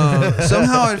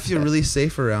 Somehow I feel really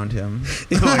safe around him.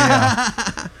 Oh,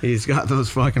 yeah. He's got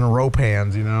those fucking rope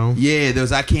hands, you know? Yeah,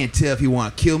 those I can't tell if you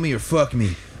want to kill me or fuck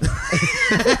me.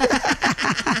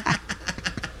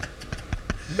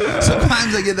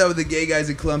 Sometimes I get that with the gay guys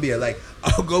in Colombia. Like,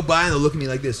 I'll go by and they'll look at me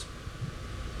like this.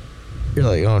 You're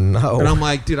like, oh no. And I'm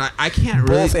like, dude, I can't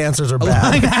really. Both answers are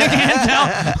bad. Like, I can't tell.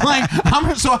 Like,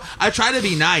 so I try to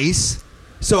be nice,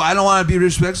 so I don't want to be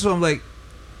disrespectful. So I'm like.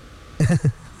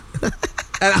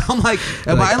 And I'm like,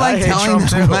 am I like telling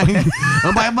them?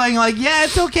 Am I like, yeah,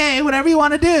 it's okay, whatever you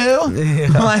want to do? Yeah.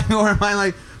 Like, or am I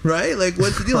like, right? Like,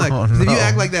 what's the deal? Like, no. If you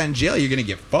act like that in jail, you're gonna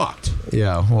get fucked.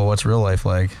 Yeah. Well, what's real life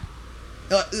like?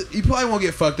 You probably won't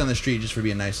get fucked on the street just for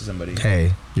being nice to somebody.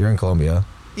 Hey, you're in Colombia.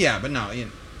 Yeah, but no,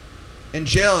 in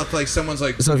jail, if like someone's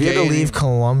like, so if you had to leave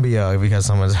Colombia because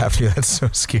someone's after you, that's so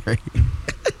scary.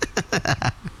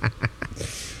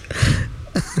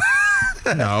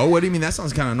 No, what do you mean? That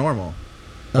sounds kind of normal.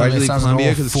 Why'd you leave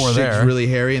Colombia? Because shit's really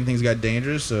hairy and things got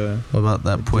dangerous. What about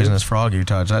that poisonous frog you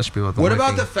touched? That should be what the. What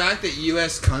about the fact that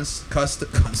U.S. customs?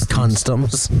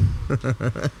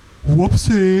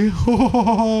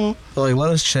 Whoopsie. Like,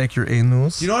 let us check your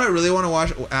anus. You know what I really want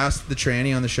to ask the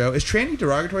tranny on the show? Is tranny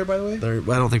derogatory, by the way?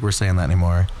 I don't think we're saying that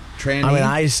anymore. Tranny? I mean,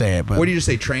 I say it, but. What do you just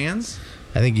say, trans?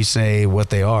 I think you say what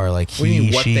they are. Like, what do you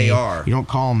mean, what they are? You don't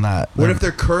call them that. What if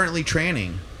they're currently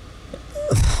tranning?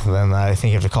 Then I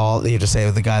think you have to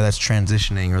say the guy that's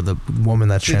transitioning or the woman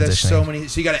that's transitioning. There's so many.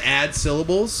 So you got to add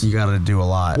syllables. You got to do a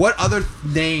lot. What other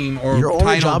name or your only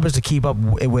title? job is to keep up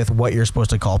with what you're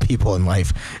supposed to call people in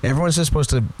life. Everyone's just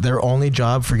supposed to. Their only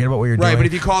job. Forget about what you're doing. Right, but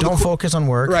if you call don't focus on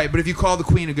work. Right, but if you call the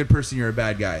queen a good person, you're a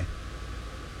bad guy.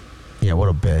 Yeah, what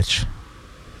a bitch.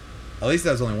 At least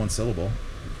that was only one syllable.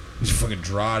 You just fucking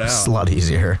draw it out. It's a lot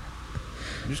easier.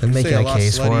 And making a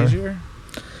case for it.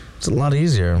 It's a lot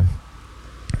easier.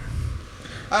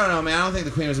 I don't know, man. I don't think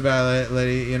the queen was a bad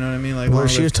lady. You know what I mean? Like, well,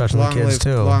 she was touching the kids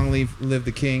too. Long live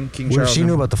the king, King Charles. She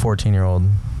knew about the 14-year-old.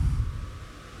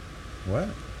 What?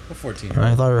 What 14-year-old?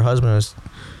 I thought her husband was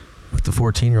with the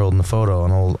 14-year-old in the photo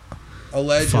on old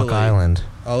Allegedly. Fuck Island.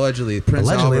 Allegedly, Prince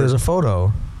Allegedly, Albert. there's a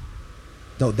photo.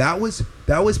 No, that was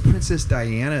Princess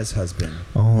Diana's husband.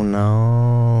 Oh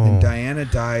no! And Diana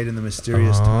died in the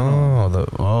mysterious tunnel. The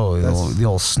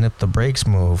old snip the brakes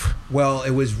move. Well,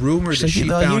 it was rumored that she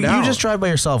found out. You just drive by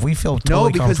yourself. We feel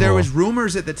totally because there was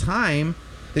rumors at the time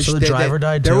So the driver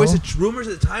died There too? was rumors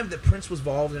at the time that Prince was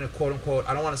involved in a quote unquote,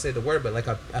 I don't want to say the word, but like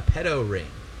a pedo ring.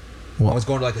 Well, Was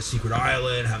going to like a secret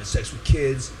island, having sex with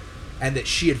kids, and that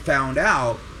she had found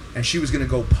out, and she was going to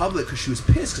go public because she was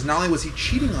pissed. Because not only was he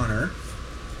cheating on her,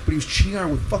 but he was cheating on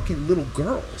her with fucking little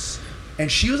girls. And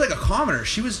she was like a commoner.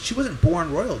 She wasn't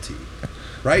born royalty,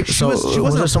 right? She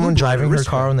was there someone driving her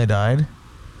car when they died?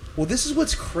 Well, this is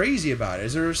what's crazy about it.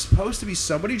 Is there was supposed to be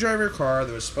somebody driving her car.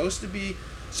 There was supposed to be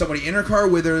somebody in her car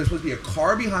with her. There was supposed to be a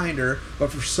car behind her.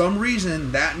 But for some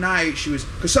reason, that night, she was...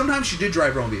 Because sometimes she did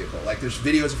drive her own vehicle. Like, there's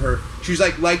videos of her. She was,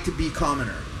 like to be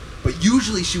commoner. But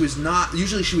usually she was not...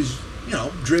 Usually she was,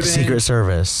 driven... Secret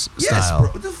Service Yes, style.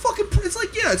 bro. The fucking...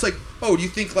 It's like, oh, do you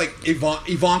think, like,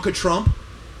 Ivanka Trump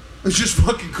is just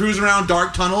fucking cruising around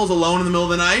dark tunnels alone in the middle of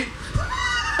the night?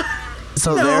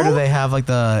 So No. there, do they have, like,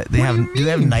 do they have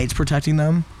mean? knights protecting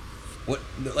them?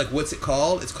 What's it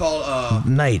called? It's called,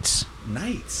 Knights.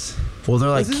 Knights. Well, they're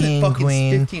like This isn't king, fucking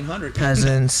queen, 1500.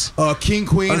 peasants. King,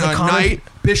 queen, Are the common- knight,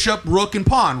 bishop, rook, and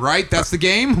pawn, right? That's the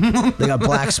game? They got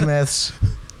blacksmiths.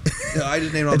 Yeah, I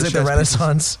just named all It's the like the chess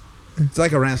Renaissance. pieces. It's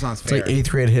like a Renaissance It's fair. like 8th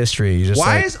grade history. You just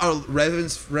Why like, is a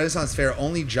Renaissance fair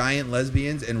only giant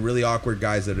lesbians and really awkward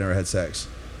guys that have never had sex?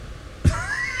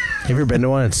 have you ever been to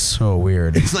one? It's so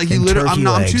weird. It's like you And literally. turkey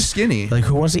I'm too legs. skinny. Like,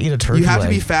 who wants to eat a turkey You have to leg?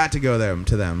 be fat to go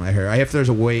to them. I hear. I have. There's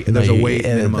a weight. No, There's a weight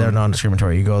They're minimum.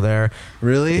 non-discriminatory. You go there.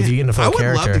 Really? If you get into full I would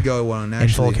character. love to go one. In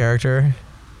Actually, full character.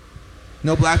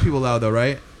 no black people allowed though,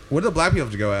 right? What do the black people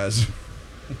have to go as?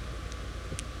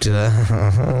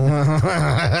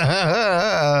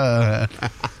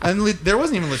 And there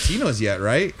wasn't even Latinos yet,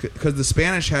 right? Because the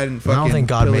Spanish hadn't I fucking. don't think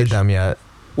God made pillaged- them yet.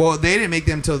 Well, they didn't make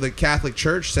them until the Catholic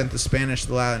Church sent the Spanish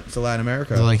to Latin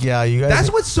America. They're like, yeah, you guys.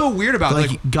 That's what's so weird about it.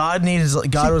 like, God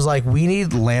was like, we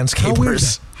need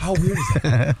landscapers. How weird is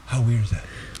that? How weird is that?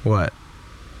 What?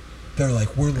 They're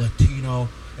like, we're Latino,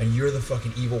 and you're the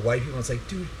fucking evil white people. It's like,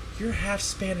 dude, you're half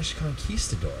Spanish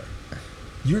conquistador.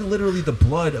 You're literally the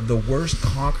blood of the worst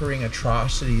conquering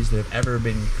atrocities that have ever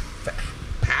been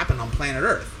happened on planet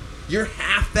Earth. You're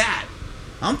half that.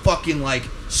 I'm fucking like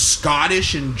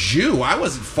Scottish and Jew. I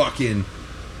wasn't fucking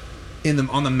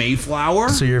on the Mayflower.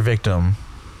 So you're a victim.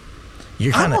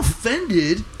 You're I'm kind of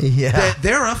offended yeah, that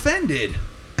they're offended.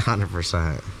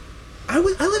 100%. I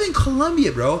live in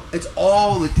Colombia, bro. It's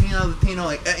all Latino,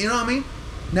 like, you know what I mean?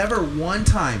 Never one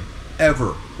time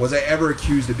ever was I ever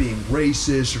accused of being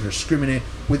racist or discriminate.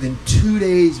 Within 2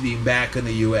 days being back in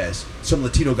the U.S., some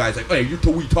Latino guy's like, hey, you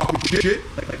talking shit?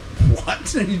 Like,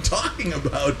 what are you talking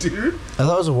about, dude? I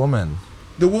thought it was a woman.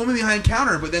 The woman behind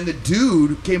counter, but then the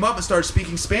dude came up and started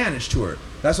speaking Spanish to her.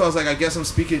 That's why I was like, I guess I'm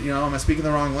speaking, am I speaking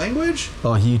the wrong language?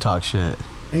 Oh, he talks shit.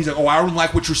 And he's like, oh, I don't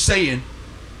like what you're saying.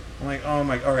 I'm like, oh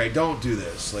my, all right, don't do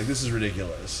this. Like, this is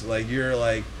ridiculous. Like, you're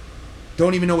like,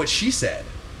 don't even know what she said.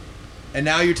 And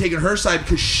now you're taking her side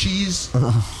because she's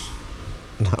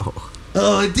No.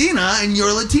 Latina and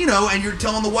you're Latino and you're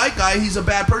telling the white guy he's a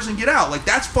bad person, get out. Like,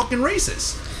 that's fucking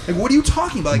racist. Like, what are you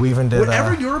talking about? Like, We even did,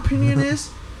 whatever your opinion is,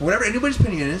 whatever anybody's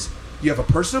opinion is, you have a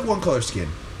person of one color skin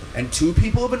and two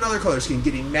people of another color skin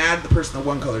getting mad at the person of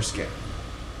one color skin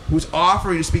who's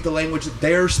offering to speak the language that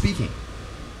they're speaking.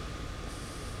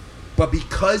 But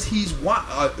because he's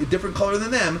a different color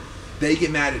than them, they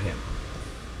get mad at him.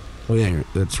 Well, yeah,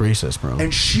 that's racist, bro.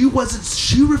 And she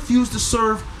refused to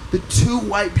serve the two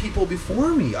white people before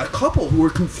me, a couple who were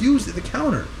confused at the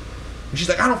counter. And she's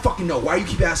like, I don't fucking know. Why do you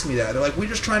keep asking me that? They're like, we're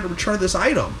just trying to return this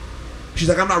item. She's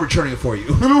like, I'm not returning it for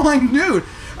you. And I'm like, dude.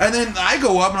 And then I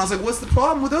go up and I was like, what's the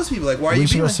problem with those people? Like, why are we you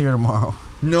should being go like, see her tomorrow.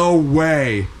 no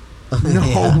way. No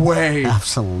Yeah, way.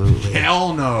 Absolutely.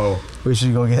 Hell no. We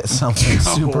should go get something No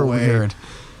super way. weird.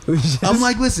 We should I'm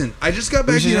like, listen, I just got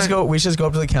back we should to just go. We should just go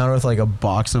up to the counter with like a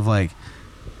box of like,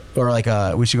 or like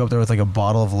we should go up there with like a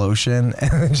bottle of lotion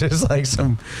and just like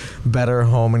some Better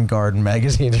Home and Garden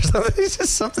magazine or something. It's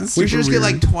just something super We should just get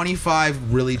weird. like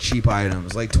 25 really cheap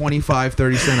items, like 25,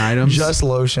 30-cent items. just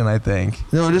lotion, I think.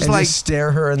 No, just And like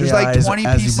stare her in there's the like eyes 20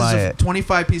 as pieces you buy of it.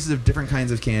 25 pieces of different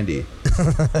kinds of candy.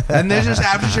 And then just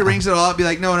after she rings it all up, be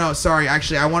like, no, sorry,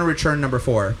 actually, I want to return number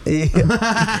 4.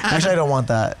 Actually, I don't want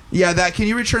that. Yeah, can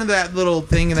you return that little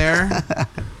thing there?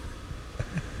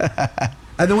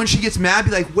 And then when she gets mad, be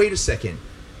like, wait a second.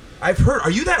 I've heard, are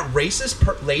you that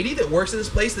racist lady that works in this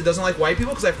place that doesn't like white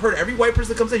people? Because I've heard every white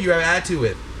person that comes in, you have an attitude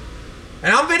with.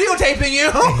 And I'm videotaping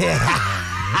you.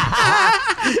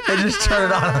 I just turn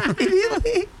it on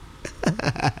immediately.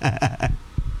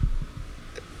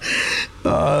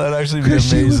 Oh, that'd actually be Because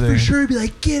she would amazing. for sure be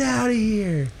like, get out of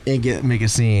here. And make a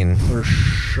scene. For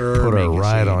sure. Put her make a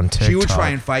right scene. on She would TikTok. try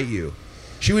and fight you.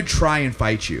 She would try and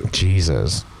fight you.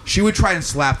 Jesus. She would try and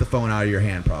slap the phone out of your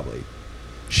hand, probably.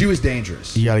 She was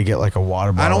dangerous. You gotta get like a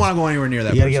water bottle. I don't want to go anywhere near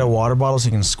that. You gotta get a water bottle so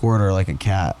you can squirt her like a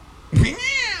cat. Get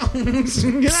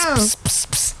out.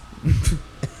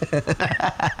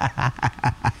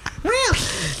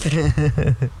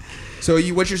 So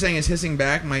what you're saying is hissing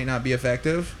back might not be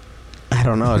effective? I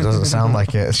don't know. It doesn't sound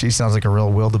like it. She sounds like a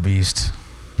real wildebeest.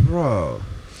 Bro.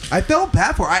 I felt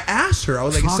bad for her. I asked her. I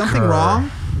was like, is something wrong?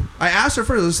 I asked her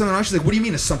first, is something wrong? She's like, what do you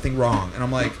mean is something wrong? And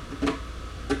I'm like,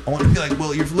 I want to be like,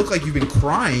 well, you look like you've been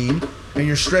crying and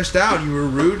you're stressed out and you were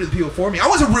rude to the people before me. I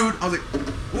wasn't rude. I was like,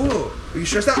 ooh, are you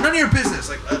stressed out? None of your business.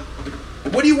 Like,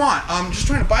 what do you want? I'm just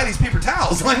trying to buy these paper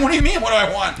towels. Like, what do you mean? What do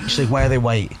I want? She's like, why are they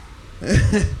white?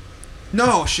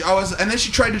 No, and then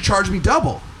she tried to charge me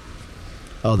double.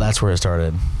 Oh, that's where it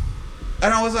started.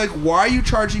 And I was like, why are you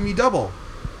charging me double?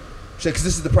 She's like, because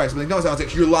this is the price. I'm like, no, it's not. I was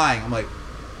like, you're lying. I'm like,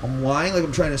 I'm lying? Like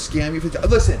I'm trying to scam you?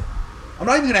 Listen, I'm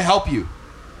not even going to help you.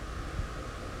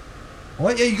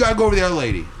 What? Yeah, you got to go over the other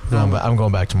lady. No, I'm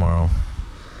going back tomorrow.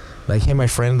 Like, hey, my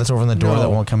friend that's over in the door that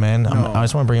won't come in. I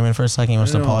just want to bring him in for a second. He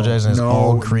wants to apologize in his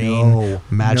all green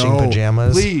matching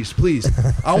pajamas. Please.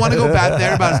 I want to go back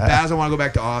there about as bad as I want to go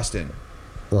back to Austin.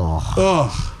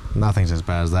 Ugh. Nothing's as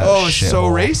bad as that. Oh, it's so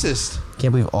racist.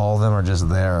 Can't believe all of them are just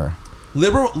there.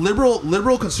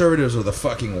 Liberal conservatives are the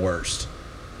fucking worst.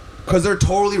 Because they're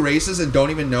totally racist and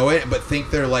don't even know it, but think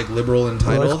they're like liberal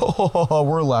entitled. Like,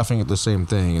 we're laughing at the same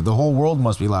thing. The whole world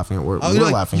must be laughing at what we're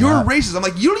like, laughing you're at. You're racist. I'm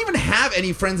like, you don't even have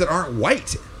any friends that aren't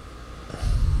white.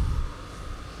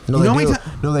 No,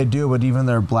 they do, but even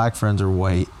their black friends are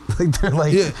white. Like they're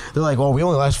like, well, we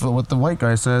only laugh for what the white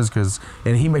guy says,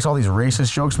 and he makes all these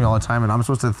racist jokes to me all the time, and I'm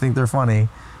supposed to think they're funny.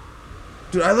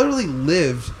 Dude, I literally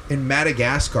lived in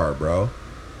Madagascar, bro.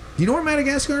 Do you know where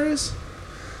Madagascar is?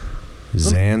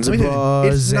 Zanzibar.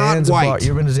 It's not white.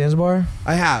 You ever been to Zanzibar?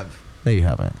 I have. No, you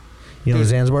haven't. You know the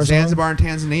Zanzibar song? Zanzibar in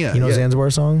Tanzania. You know the Zanzibar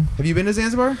song? Have you been to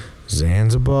Zanzibar?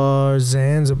 Zanzibar,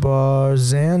 Zanzibar,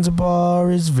 Zanzibar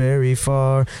is very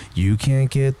far. You can't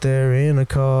get there in a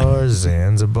car.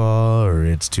 Zanzibar,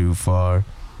 it's too far.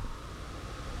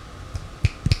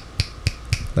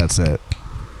 That's it.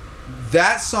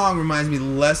 That song reminds me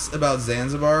less about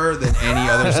Zanzibar than any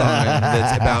other song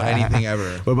that's about anything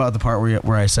ever. What about the part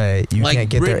where I say you can't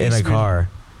get there in a car?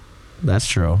 That's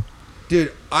true.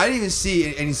 Dude, I didn't even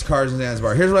see any cars in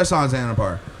Zanzibar. Here's what I saw in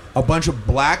Zanzibar. A bunch of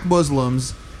black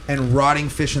Muslims and rotting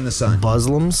fish in the sun.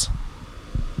 Muslims?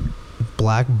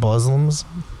 Black Muslims?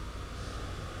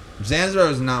 Zanzibar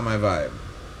was not my vibe.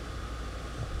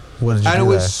 What did you do? And it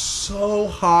was so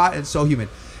hot and so humid.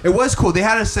 It was cool. They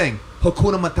had us sing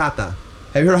Hakuna Matata.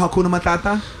 Have you heard of Hakuna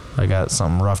Matata? I got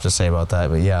something rough to say about that,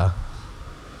 but yeah.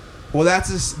 Well, that's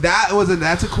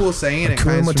a cool saying. And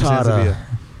Hakuna Matata.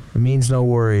 It means no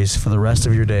worries for the rest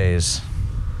of your days.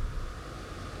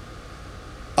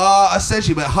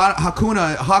 Essentially, but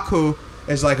Haku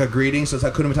is like a greeting, so it's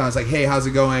Hakuna Matata. It's like, hey, how's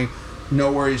it going?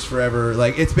 No worries forever.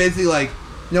 Like, it's basically like,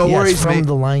 no worries. It's from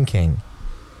The Lion King.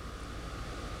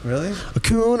 Really?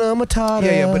 Hakuna Matata.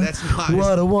 Yeah, but that's not.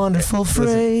 What a wonderful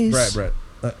phrase. Brett.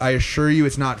 I assure you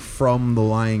it's not from The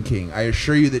Lion King. I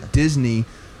assure you that Disney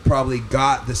probably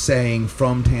got the saying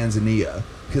from Tanzania.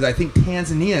 Because I think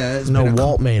Tanzania is... No,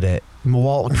 Walt made it.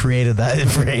 Walt created that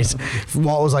phrase.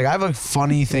 Walt was like, I have a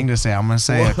funny thing to say. I'm going to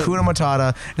say Hakuna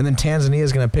Matata, and then Tanzania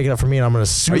is going to pick it up for me, and I'm going to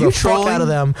sue the fuck out of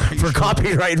them for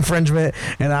copyright infringement.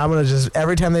 And I'm going to just,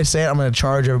 every time they say it, I'm going to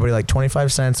charge everybody like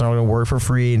 25 cents, and I'm going to work for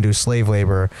free and do slave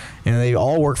labor. And they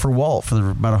all work for Walt for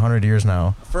about 100 years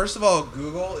now. First of all,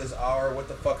 Google is our... What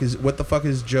the fuck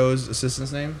is Joe's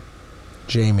assistant's name?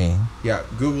 Jamie. Yeah,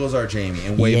 Google is our Jamie,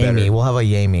 and way Yamie. better. We'll have a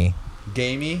Yamie.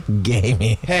 Gamey?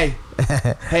 Gamey. Hey.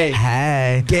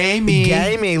 Hey. Gamey.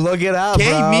 Gamey, look it up, gay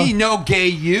bro. Me, no gay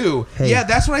you. Hey. Yeah,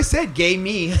 that's what I said, gay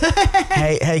me.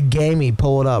 hey, Gamey,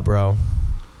 pull it up, bro.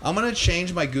 I'm going to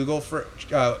change my Google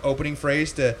opening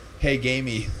phrase to, hey,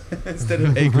 gamey, instead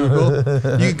of, hey, Google.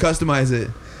 You can customize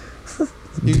it.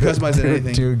 You can customize it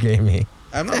anything. Do Gamey.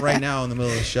 I'm not right now in the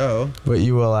middle of the show. But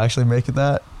you will actually make it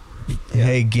that? Yeah.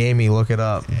 Hey, Gamey, look it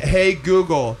up. Hey,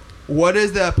 Google, what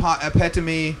is the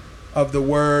epitome of the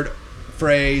word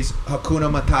phrase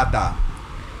Hakuna Matata?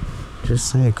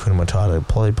 Just say Hakuna Matata. It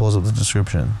probably pulls up the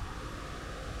description.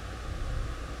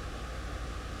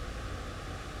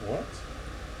 What?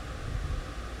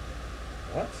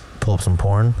 Pull up some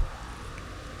porn.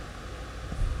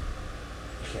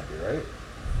 Can't be right.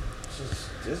 This is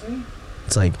Disney?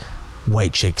 It's like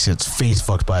white chicks gets face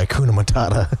fucked by Hakuna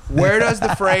Matata. Where does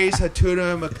the phrase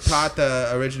Hakuna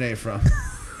Matata originate from?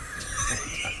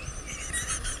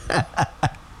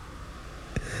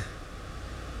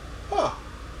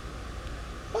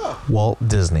 Huh. Walt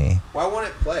Disney. Why won't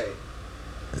it play?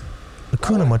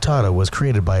 Hakuna Matata was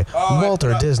created by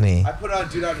Walter Disney. I put on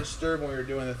Do Not Disturb when we were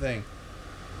doing the thing.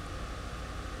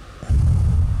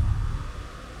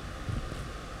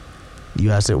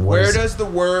 You asked it. Where does the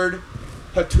word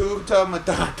Hatuta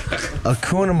Matata?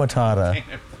 Hakuna Matata.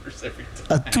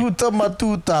 Hatuta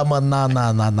Matuta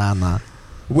Manana.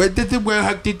 Where did the word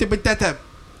Hatuta Matata?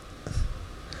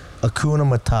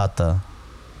 Hakuna Matata.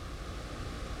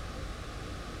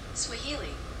 Swahili.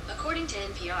 According to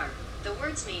NPR, the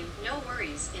words mean no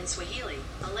worries in Swahili,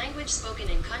 a language spoken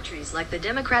in countries like the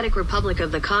Democratic Republic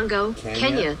of the Congo,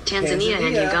 Kenya, Tanzania,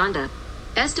 and Uganda.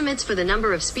 Estimates for the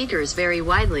number of speakers vary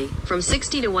widely, from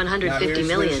 60 to 150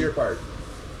 million. Here's your part.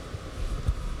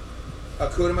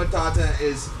 Hakuna Matata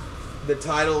is the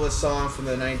title of a song from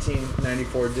the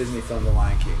 1994 Disney film The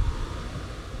Lion King.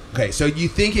 Okay, so you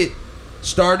think it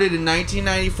started in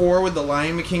 1994 with the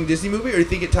Lion King Disney movie, or do you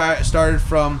think it started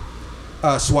from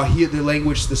Swahili,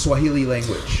 the Swahili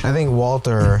language? I think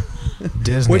Walter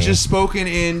Disney, which is spoken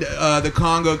in the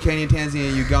Congo, Kenya,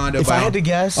 Tanzania, Uganda. If I had to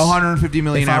guess, 150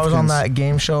 million. If Africans. I was on that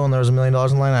game show and there was $1 million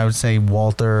in line, I would say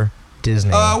Walter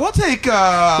Disney. We'll take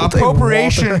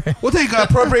appropriation. We'll take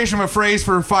appropriation of a phrase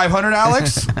for 500,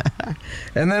 Alex.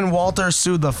 And then Walter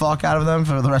sued the fuck out of them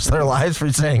for the rest of their lives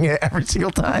for saying it every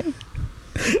single time.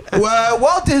 Well,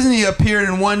 Walt Disney appeared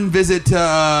in one visit to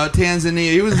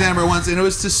Tanzania. He was in Zanzibar once, and it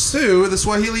was to sue the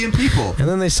Swahilian people. And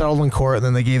then they settled in court, and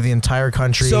then they gave the entire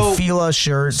country Fila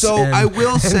shirts. So and, I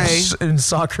will say, and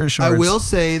soccer shorts. I will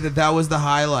say that was the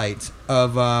highlight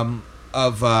of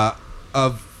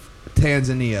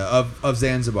Tanzania, of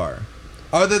Zanzibar.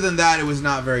 Other than that, it was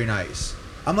not very nice.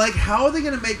 I'm like, how are the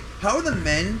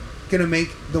men gonna make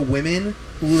the women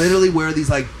literally wear these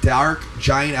like dark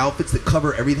giant outfits that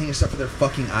cover everything except for their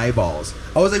fucking eyeballs?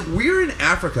 I was like, we're in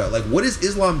Africa. Like, what is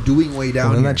Islam doing way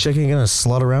down here? That chick ain't gonna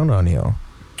slut around on you.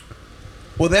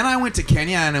 Well, then I went to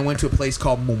Kenya and I went to a place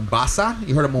called Mombasa.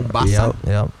 You heard of Mombasa?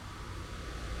 Yep.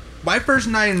 My first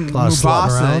night in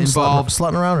Mombasa involved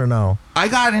slutting around or no? I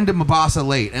got into Mombasa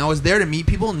late, and I was there to meet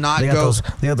people, they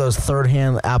got those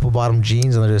third-hand apple-bottom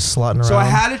jeans, and they're just slutting around. So I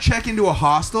had to check into a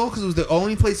hostel because it was the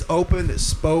only place open that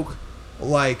spoke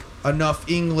like enough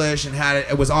English and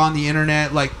it was on the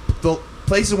internet. Like the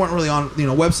places weren't really on,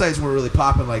 websites weren't really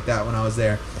popping like that when I was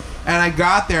there. And I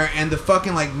got there, and the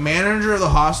fucking like manager of the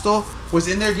hostel was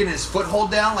in there getting his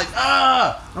foothold down, like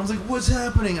I was like, what's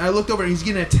happening? And I looked over, and he's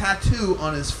getting a tattoo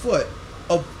on his foot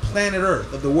of planet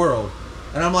Earth, of the world.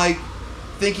 And I'm like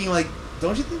thinking, like,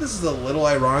 don't you think this is a little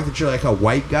ironic that you're like a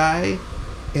white guy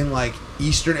in like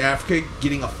Eastern Africa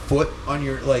getting a foot on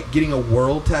your, like, getting a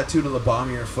world tattooed on the bottom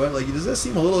of your foot? Like, does that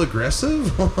seem a little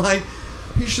aggressive? Like,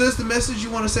 you sure that's the message you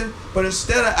want to send? But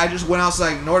instead, I just went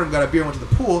outside, ignored him, got a beer, went to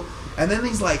the pool, and then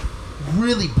these like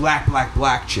really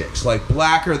black chicks, like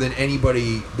blacker than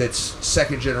anybody that's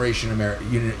second generation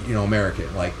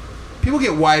American. Like, people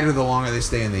get whiter the longer they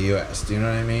stay in the U.S. Do you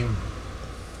know what I mean?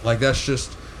 Like, that's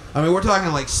just, I mean, we're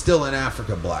talking like still in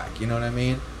Africa black. You know what I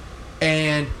mean?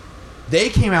 And they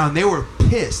came out and they were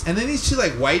pissed. And then these two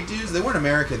like white dudes, they weren't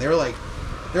American. They were like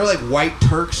white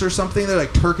Turks or something. They're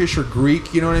like Turkish or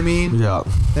Greek. You know what I mean? Yeah.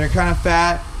 They're kind of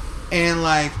fat, and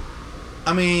like,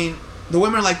 I mean, the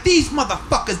women are like, these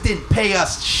motherfuckers didn't pay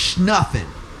us nothing.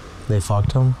 They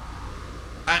fucked him?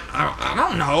 I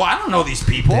don't know. I don't know these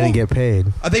people. They didn't get paid.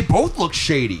 They both look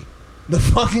shady. The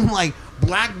fucking like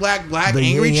black the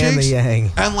angry yin chicks and the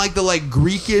yang. and like the like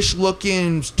Greekish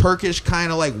looking Turkish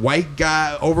kind of like white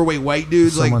guy, overweight white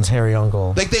dudes. Someone's hairy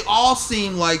uncle. Like, they all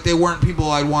seem like they weren't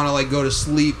people I'd want to like go to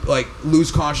sleep, like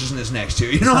lose consciousness next to.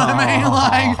 You know what I mean?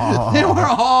 Like, they were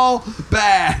all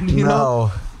bad. You know.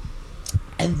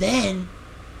 And then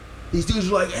these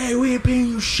dudes were like, hey, we ain't paying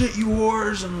you shit, you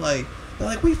whores. And like, they're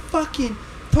like, we fucking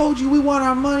told you we want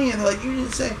our money. And they're like, you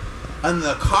didn't say. And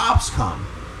the cops come,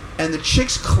 and the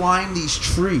chicks climb these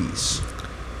trees.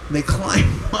 They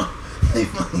climb up. They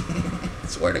fucking, I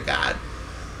swear to God.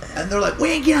 And they're like,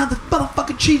 we ain't getting out the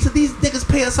motherfucking trees until these niggas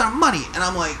pay us our money. And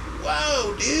I'm like,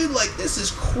 whoa, dude, like, this is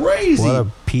crazy. What a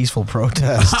peaceful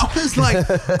protest. I was like,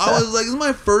 this is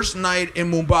my first night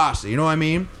in Mombasa. You know what I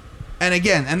mean? And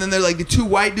again, and then they're like, the two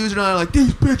white dudes are like,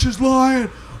 these bitches lying.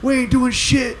 We ain't doing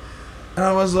shit. And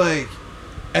I was like,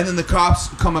 and then the cops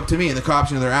come up to me, and the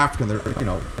cops, they're African. They're,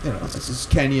 this is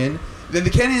Kenyan. Then the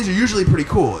Kenyans are usually pretty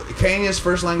cool. Kenya's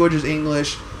first language is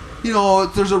English.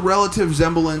 There's a relative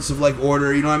semblance of like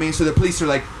order. You know what I mean? So the police are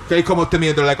like, they come up to me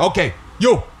and they're like, okay,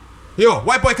 you,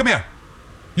 white boy, come here.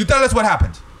 You tell us what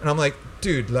happened. And I'm like,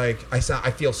 dude, like, I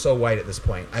feel so white at this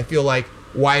point. I feel like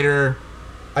whiter.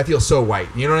 I feel so white.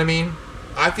 You know what I mean?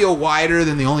 I feel whiter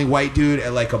than the only white dude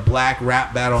at like a black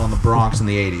rap battle in the Bronx in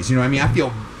the 80s. You know what I mean? I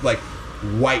feel like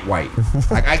white.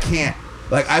 Like, I can't.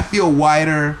 Like I feel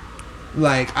wider.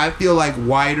 Like I feel like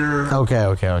wider.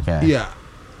 Okay. Yeah.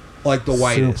 Like the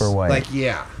whitest. Super white. Like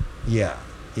yeah.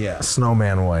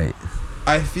 Snowman white.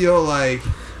 I feel like.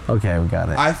 Okay, we got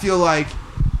it. I feel like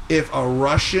if a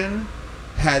Russian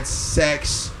had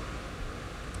sex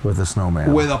With a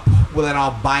snowman. with an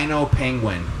albino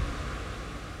penguin,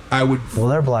 I would. Well,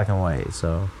 they're black and white,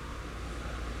 so.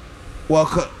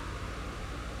 Well,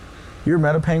 You ever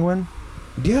met a penguin?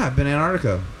 yeah, I've been in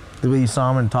Antarctica. You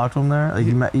saw him and talked to him there? Like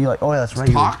you like, oh yeah, that's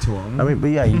right. Talk to him. I mean,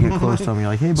 but yeah, you get close to him. You're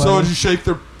like, hey, buddy. So did you shake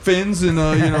their fins and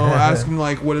ask them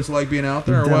like what it's like being out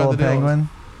there or Dead what old the deal? penguin.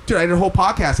 Dude, I did a whole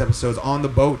podcast episodes on the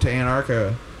boat to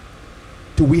Antarctica.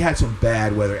 Dude, we had some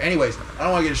bad weather. Anyways, I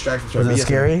don't want to get distracted from Was it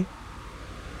scary?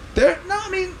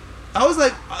 I was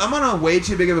like, I'm on a way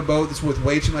too big of a boat that's with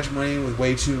way too much money and with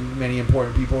way too many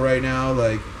important people right now.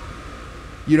 Like,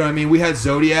 you know what I mean? We had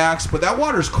Zodiacs, but that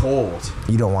water's cold.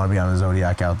 You don't want to be on a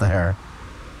Zodiac out there.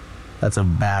 That's a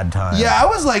bad time. Yeah, I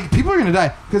was like, people are going to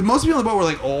die. Because most people on the boat were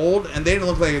like old, and they didn't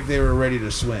look like they were ready to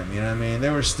swim. You know what I mean?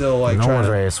 They were still like no trying one's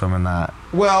to... ready to swim in that.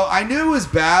 Well, I knew it was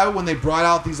bad when they brought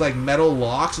out these like metal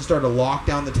locks and started to lock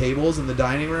down the tables in the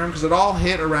dining room because it all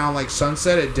hit around like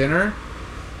sunset at dinner,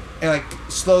 and like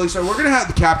slowly started. We're gonna have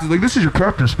the captain like, "This is your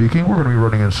captain speaking. We're gonna be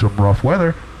running in some rough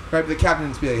weather." Right, but the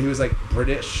captain speaking, he was like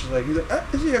British, like he's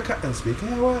like, "This is your captain speaking.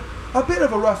 Yeah, well, a bit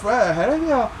of a rough ride ahead,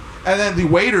 yeah." And then the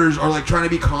waiters are like trying to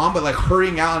be calm, but like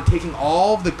hurrying out and taking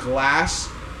all of the glass.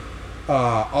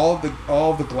 All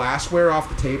of the glassware off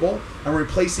the table and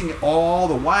replacing all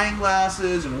the wine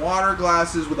glasses and water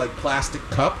glasses with like plastic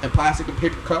and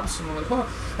paper cups, and we're like, huh.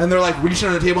 And they're like reaching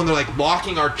on the table and they're like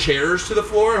locking our chairs to the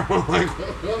floor. And we're like,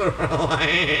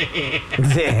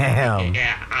 damn.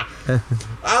 Yeah.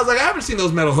 I was like, I haven't seen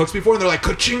those metal hooks before. And they're like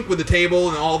ka-chink with the table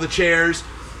and all the chairs.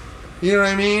 You know what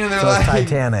I mean? And they're So like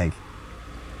Titanic.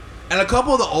 And a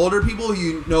couple of the older people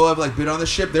who have like been on the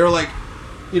ship, they were like,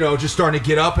 just starting to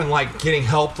get up and like getting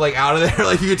helped like out of there.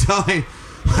 Like you could tell, like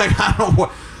I don't know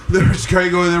what they're just going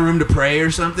to go in the room to pray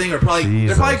or something, or probably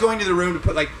they're probably going to the room to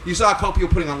put like you saw a couple people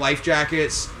putting on life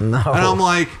jackets. No, and I'm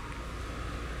like,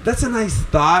 that's a nice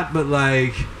thought, but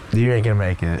like you ain't gonna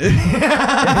make it.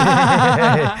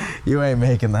 You ain't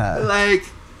making that. Like,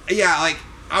 yeah, like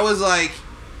I was like,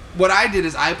 what I did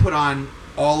is I put on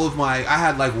all of I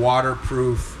had like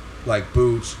waterproof. Like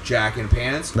boots, jacket, and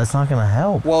pants. That's not gonna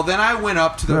help. Well, then I went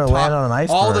up to the top. Land on an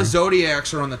iceberg. All the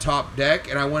Zodiacs are on the top deck,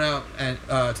 and I went out and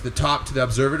to the top to the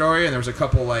observatory, and there was a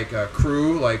couple like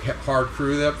crew, like hard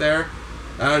crew up there.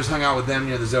 And I just hung out with them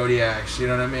near the Zodiacs. You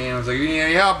know what I mean? I was like, "You need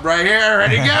any help? Right here,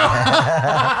 ready to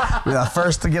go." You're the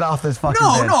first to get off this fucking.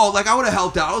 No. Like I would have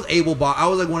helped out. I was I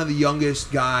was like one of the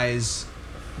youngest guys.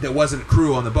 That wasn't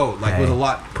crew on the boat. Like, was a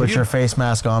lot. Put your face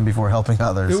mask on before helping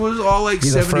others. It was all like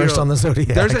 70 first on the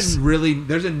Zodiacs.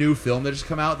 There's a new film that just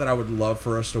come out that I would love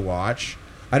for us to watch.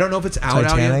 I don't know if it's out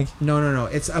Titanic? yet. No.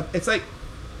 It's like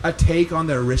a take on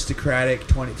the aristocratic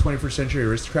 21st century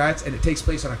aristocrats, and it takes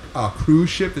place on a cruise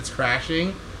ship that's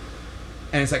crashing,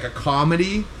 and it's like a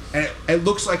comedy, and it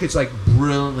looks like it's like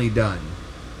brilliantly done.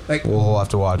 Like we'll have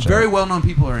to watch it. Very well known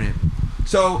people are in it.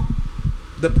 So.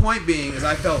 The point being is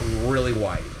I felt really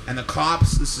white. And the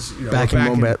cops, this is, back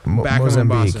in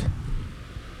Mozambique.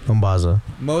 Mombasa.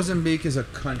 Mozambique is a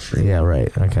country. Yeah,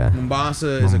 right. Okay.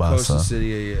 Mombasa is a coastal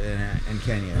city in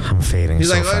Kenya. I'm fading He's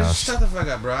so like, fast. Shut the fuck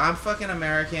up, bro. I'm fucking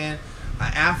American.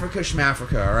 Africa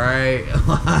schmafrica, all right?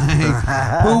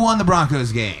 Like, who won the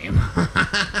Broncos game?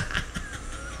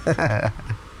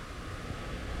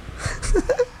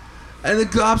 And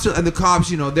the cops,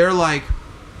 they're like,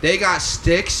 they got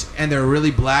sticks and they're really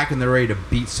black and they're ready to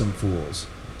beat some fools.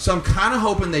 So I'm kind of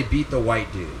hoping they beat the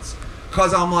white dudes.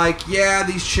 Because I'm like, yeah,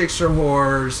 these chicks are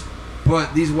whores,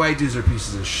 but these white dudes are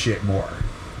pieces of shit more.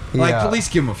 Like, at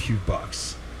least give them a few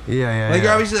bucks. Yeah. Like,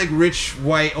 you're obviously like rich,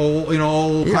 white, old,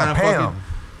 old kind of fucking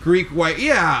Greek white.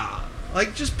 Yeah.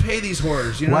 Like, just pay these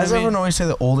whores. You know Why does everyone always say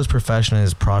the oldest profession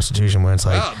is prostitution when it's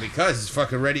like... Oh, because it's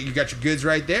fucking ready. You got your goods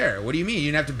right there. What do you mean?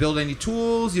 You didn't have to build any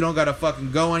tools. You don't got to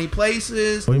fucking go any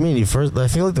places. What do you mean? I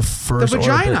feel like the first... The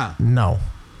vagina. No.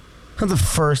 Not the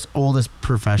first oldest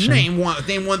profession. Name one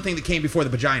thing that came before the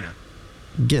vagina.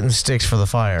 Getting sticks for the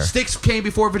fire. Sticks came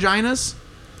before vaginas?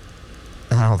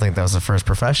 I don't think that was the first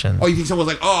profession. Oh, you think someone's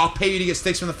like, oh, I'll pay you to get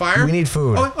sticks from the fire? We need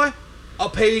food. Oh, wait. I'll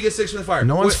pay you to get sticks from the fire.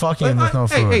 No one's fucking with no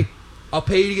food. Hey. I'll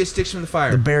pay you to get sticks from the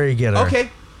fire. The berry getter.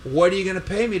 Okay. What are you going to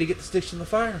pay me to get the sticks from the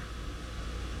fire?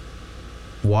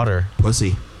 Water.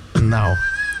 Pussy. No.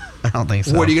 I don't think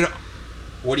so. What do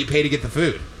you pay to get the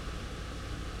food?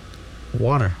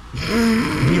 Water.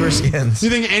 Beaver skins. You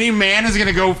think any man is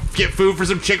gonna go get food for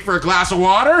some chick for a glass of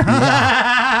water?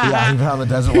 Yeah, he found the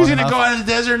desert. He's gonna go out in the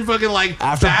desert and fucking like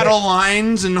battle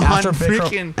lions and hunt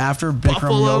freaking after Bikram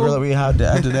buffalo? yogurt that we had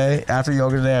today. After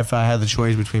yogurt today, if I had the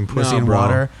choice between pussy and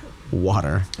bro.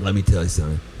 water. Let me tell you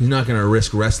something. He's not gonna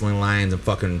risk wrestling lions and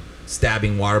fucking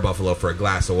stabbing water buffalo for a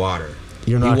glass of water.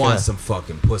 He wants some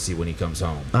fucking pussy when he comes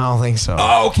home. I don't think so.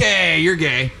 Okay, you're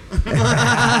gay.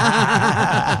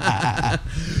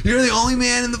 You're the only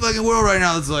man in the fucking world right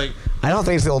now that's like. I don't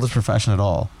think it's the oldest profession at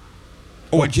all.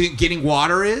 Oh, what getting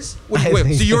water is? Wait,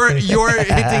 so you're hinting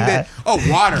that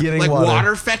water, Getting like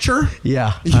water fetcher?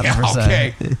 Yeah. 100%. Yeah.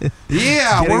 Okay.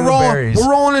 Yeah, Getting we're the rolling. berries. We're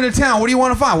rolling into town. What do you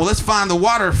want to find? Well, let's find the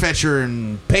water fetcher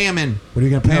and pay him in. What are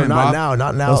you gonna pay No, him, not Bob? now.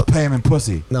 Not now. Let's pay him in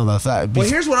pussy. No, that's that. Well,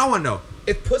 here's what I want to know: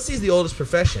 if pussy's the oldest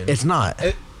profession, It's not.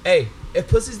 if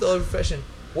pussy's the oldest profession,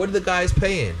 what are the guys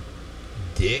paying?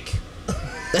 Dick.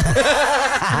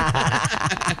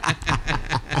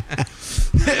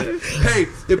 Hey,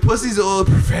 if pussy's the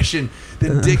oldest profession,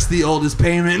 then dick's the oldest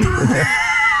payment.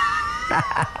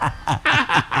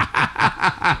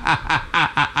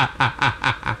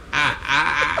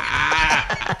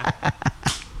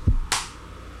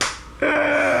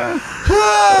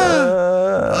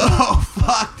 Oh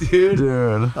fuck, dude.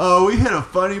 Oh, we hit a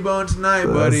funny bone tonight,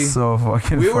 buddy. That's so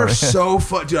fucking We funny. were so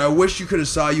fun, dude. I wish you could have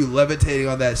saw you levitating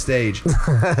on that stage,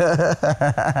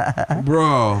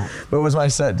 bro. But was my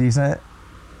set decent?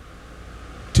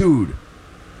 Dude,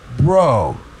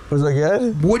 bro. Was it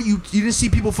good? What you didn't see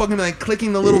people fucking like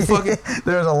clicking the little fucking.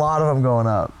 There's a lot of them going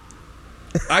up.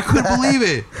 I couldn't believe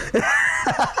it.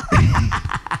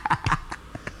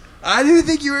 I didn't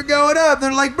think you were going up.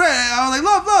 They're like, Brett. I was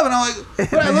like, love, and I'm like,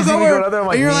 Brett, You look see me over. going up there, I'm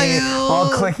And you're like, all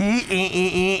 "Ew."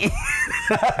 clicky,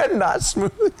 not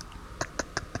smooth.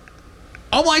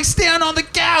 I'm like, stand on the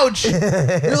couch. You're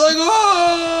like,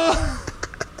 oh.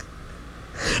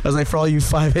 I was like, for all you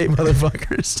 5'8"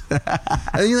 motherfuckers.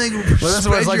 And you like, Well, this is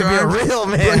what it's like to be a real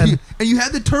man. And you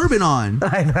had the turban on,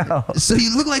 I know. so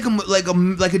you look like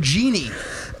a genie.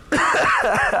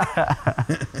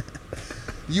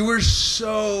 You were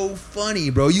so funny,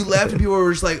 bro. You left and people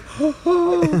were just like,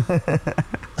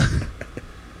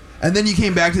 and then you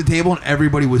came back to the table and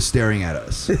everybody was staring at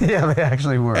us. Yeah, they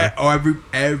actually were.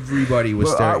 Everybody was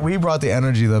But, staring. we brought the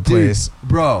energy to the Dude, place.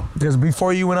 bro. Because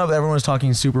before you went up, everyone was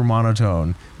talking super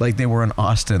monotone. Like they were in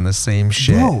Austin, the same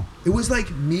shit. Bro, it was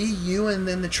like me, you, and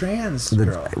then the trans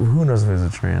girl. Who knows if it was a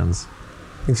trans?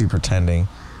 I think she's pretending.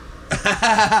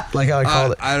 Like how I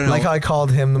called I don't know. Like how I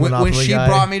called him the When Monopoly she guy.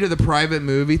 brought me to the private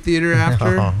movie theater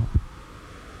after.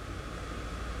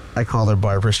 I called her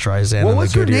Barbara Streisand. What in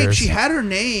was the her good name? years. She had her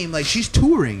name. Like, she's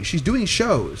touring. She's doing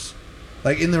shows.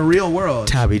 Like, in the real world.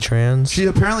 Tabby Trans. She's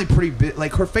apparently pretty big.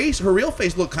 Like, her real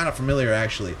face looked kind of familiar,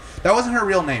 actually. That wasn't her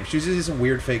real name. She was using some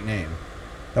weird fake name.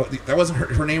 That wasn't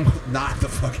her name. Was not the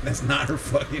fucking. That's not her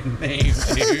fucking name,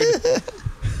 dude.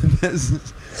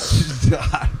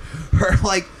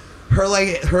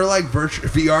 Her virtual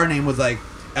VR name was like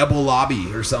Ebel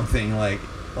Lobby or something. Like,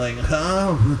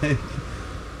 huh?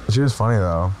 She was funny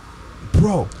though.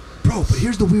 Bro, but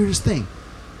here's the weirdest thing.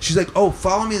 She's like, oh,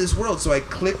 follow me to this world. So I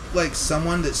clicked like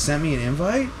someone that sent me an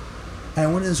invite, and I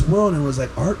went in this world and it was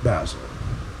like Art Basel.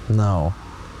 No.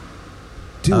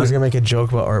 Dude, I was gonna make a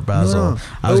joke about Art Basel. No.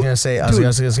 I was gonna say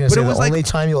the like- only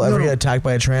time you'll ever get attacked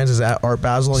by a trans is at Art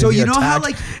Basel. And So you'll be you know how, attacked,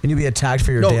 like- and you'll be attacked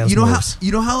for your dance moves.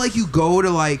 you know how like you go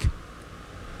to like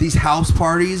these house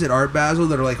parties at Art Basel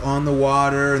that are like on the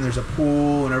water and there's a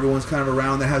pool and everyone's kind of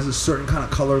around that has a certain kind of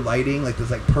color lighting, like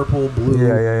there's like purple, blue,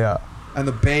 Yeah. and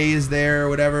the bay is there or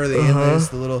whatever, the endless,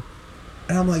 the little.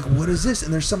 And I'm like, what is this?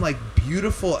 And there's some like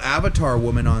beautiful avatar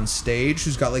woman on stage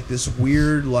who's got like this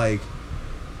weird like.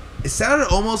 It sounded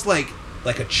almost like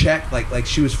a Czech, like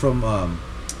she was from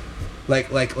like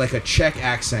a Czech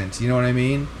accent. You know what I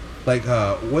mean? Like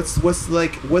what's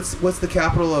the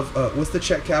capital of what's the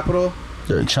Czech capital?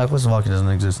 Czechoslovakia doesn't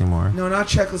exist anymore. No, not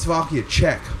Czechoslovakia.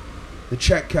 Czech, the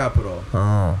Czech capital.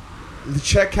 Oh. The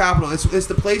Czech capital. It's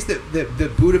the place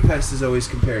that Budapest is always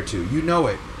compared to. You know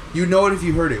it. You know it if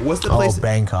you heard it. What's the place? Oh,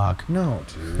 Bangkok. No,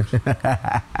 dude.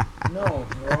 No,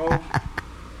 bro.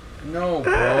 No,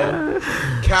 bro.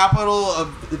 Capital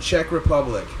of the Czech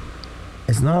Republic.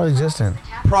 It's not existent.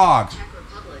 Prague. Czech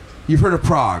Republic. You've heard of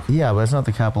Prague. Yeah, but it's not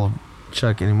the capital of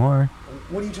Czech anymore.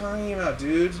 What are you talking about,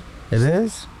 dude? It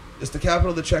is? It's the capital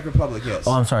of the Czech Republic, yes.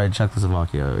 Oh, I'm sorry,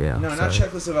 Czechoslovakia. Yeah. No, not sorry.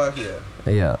 Czechoslovakia.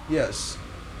 Yeah. Yes.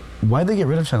 Why'd they get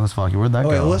rid of Czechoslovakia? Where'd that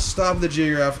Okay, go? let's stop the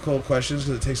geographical questions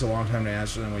because it takes a long time to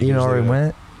answer them. You know where it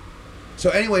went? So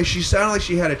anyway, she sounded like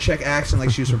she had a Czech accent, like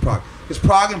she was from Prague. Because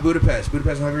Prague and Budapest and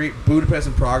Hungary, Budapest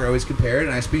and Prague are always compared,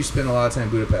 and I used to spend a lot of time in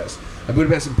Budapest. And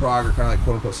Budapest and Prague are kind of like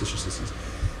quote unquote sister cities.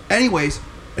 Anyways,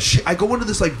 I go into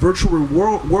this like virtual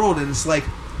world, and it's like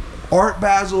Art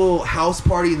Basel house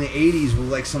party in the 80s with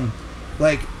like some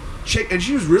like chick, and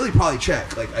she was really probably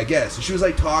Czech, like I guess. And she was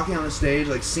like talking on the stage,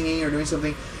 like singing or doing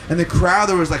something. And the crowd,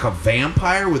 there was like a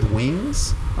vampire with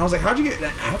wings. I was like, how'd you get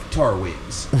an avatar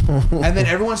wings? And then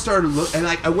everyone started look, and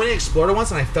like I went and explored it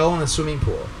once, and I fell in a swimming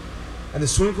pool. And the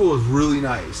swimming pool was really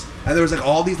nice. And there was like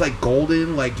all these like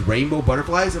golden like rainbow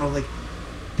butterflies, and I was like,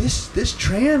 this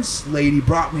trans lady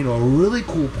brought me to a really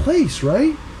cool place,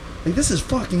 right? Like this is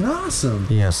fucking awesome.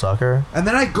 You gonna suck her? And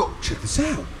then I go, check this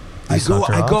out. I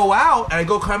go out and I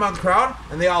go climb out the crowd,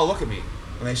 and they all look at me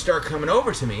and they start coming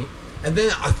over to me. And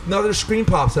then another screen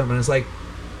pops up and it's like,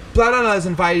 blah blah blah is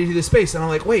invited you to this space, and I'm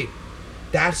like, wait,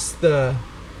 that's the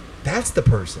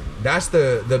person. That's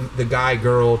the guy,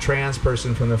 girl, trans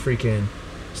person from the freaking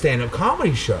stand-up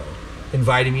comedy show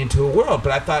inviting me into a world.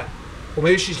 But I thought, well,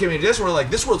 maybe she's giving me this world. Like,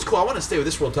 this world's cool. I want to stay with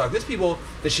this world talk. There's people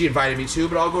that she invited me to,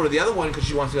 but I'll go to the other one because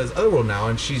she wants to go to this other world now,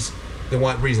 and she's the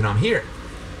one reason I'm here.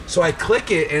 So I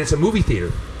click it, and it's a movie theater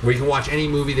where you can watch any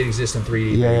movie that exists in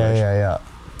 3D. Yeah.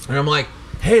 And I'm like,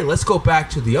 hey, let's go back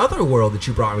to the other world that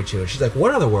you brought me to. And she's like,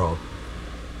 what other world?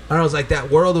 And I was like, that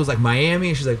world that was like Miami.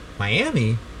 And she's like,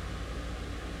 Miami?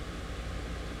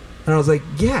 And I was like,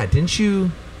 yeah, didn't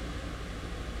you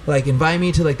like invite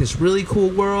me to like this really cool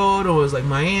world? Or it was like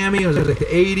Miami, it was like the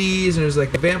 80s, and it was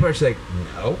like the vampire. She's like,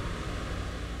 no.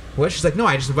 What? She's like, no,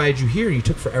 I just invited you here. You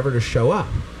took forever to show up.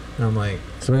 And I'm like,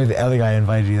 so maybe the other guy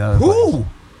invited you. Who?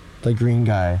 The green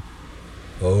guy.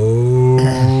 Oh.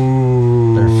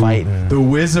 They're fighting. The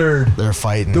wizard. They're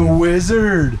fighting. The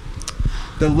wizard.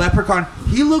 The leprechaun.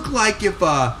 He looked like if,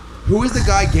 who is the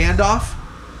guy, Gandalf?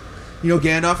 You know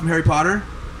Gandalf from Harry Potter?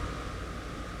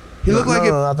 He looked like if...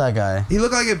 No, not that guy. He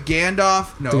looked like if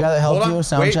Gandalf... No. The guy that helped you,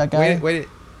 soundcheck guy? Wait.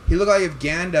 He looked like if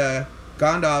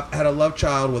Gandalf had a love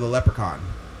child with a leprechaun.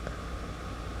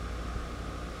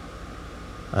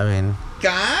 I mean...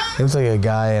 Guy? He looks like a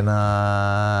guy in,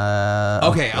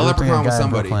 Okay, a leprechaun with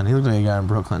somebody. He looked like a guy in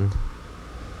Brooklyn.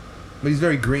 But he's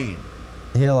very green.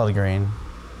 He had a lot of green.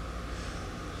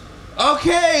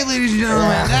 Okay, ladies and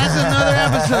gentlemen, that's another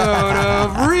episode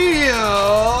of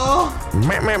Real.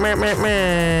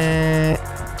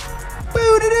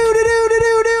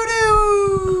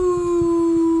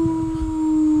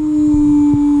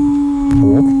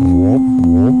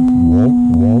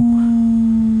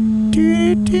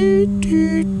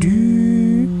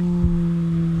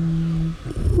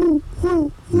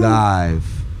 Live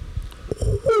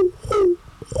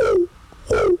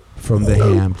from the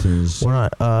Hamptons, We're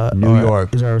not, New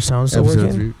York. Is our sound still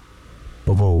working?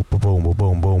 Boom, boom, boom, boom,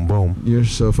 boom, boom, boom. You're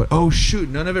so funny. Oh shoot,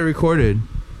 none of it recorded.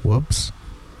 Whoops.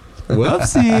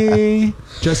 Whoopsie.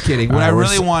 Just kidding. What I we're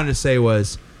really wanted to say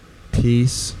was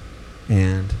peace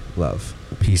and love.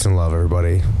 Peace and love,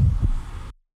 everybody.